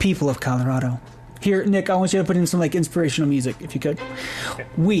 the people of Colorado. Here, Nick, I want you to put in some inspirational music, if you could. Okay.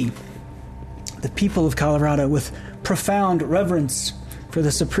 We, the people of Colorado, with profound reverence for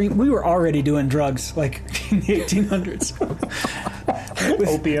the supreme... We were already doing drugs, in the 1800s. With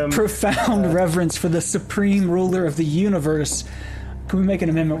opium. Profound reverence for the supreme ruler of the universe. Can we make an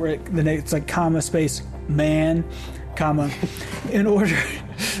amendment where it's comma, space, man, comma, in order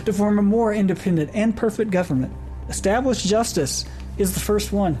to form a more independent and perfect government? Establish justice is the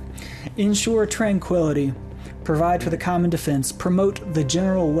first one. Ensure tranquility. Provide for the common defense. Promote the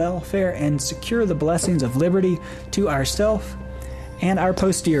general welfare and secure the blessings of liberty to ourself and our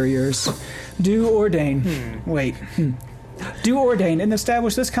posteriors. Do ordain and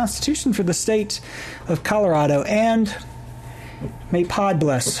establish this Constitution for the state of Colorado, and may Pod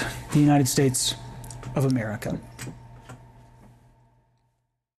bless the United States of America.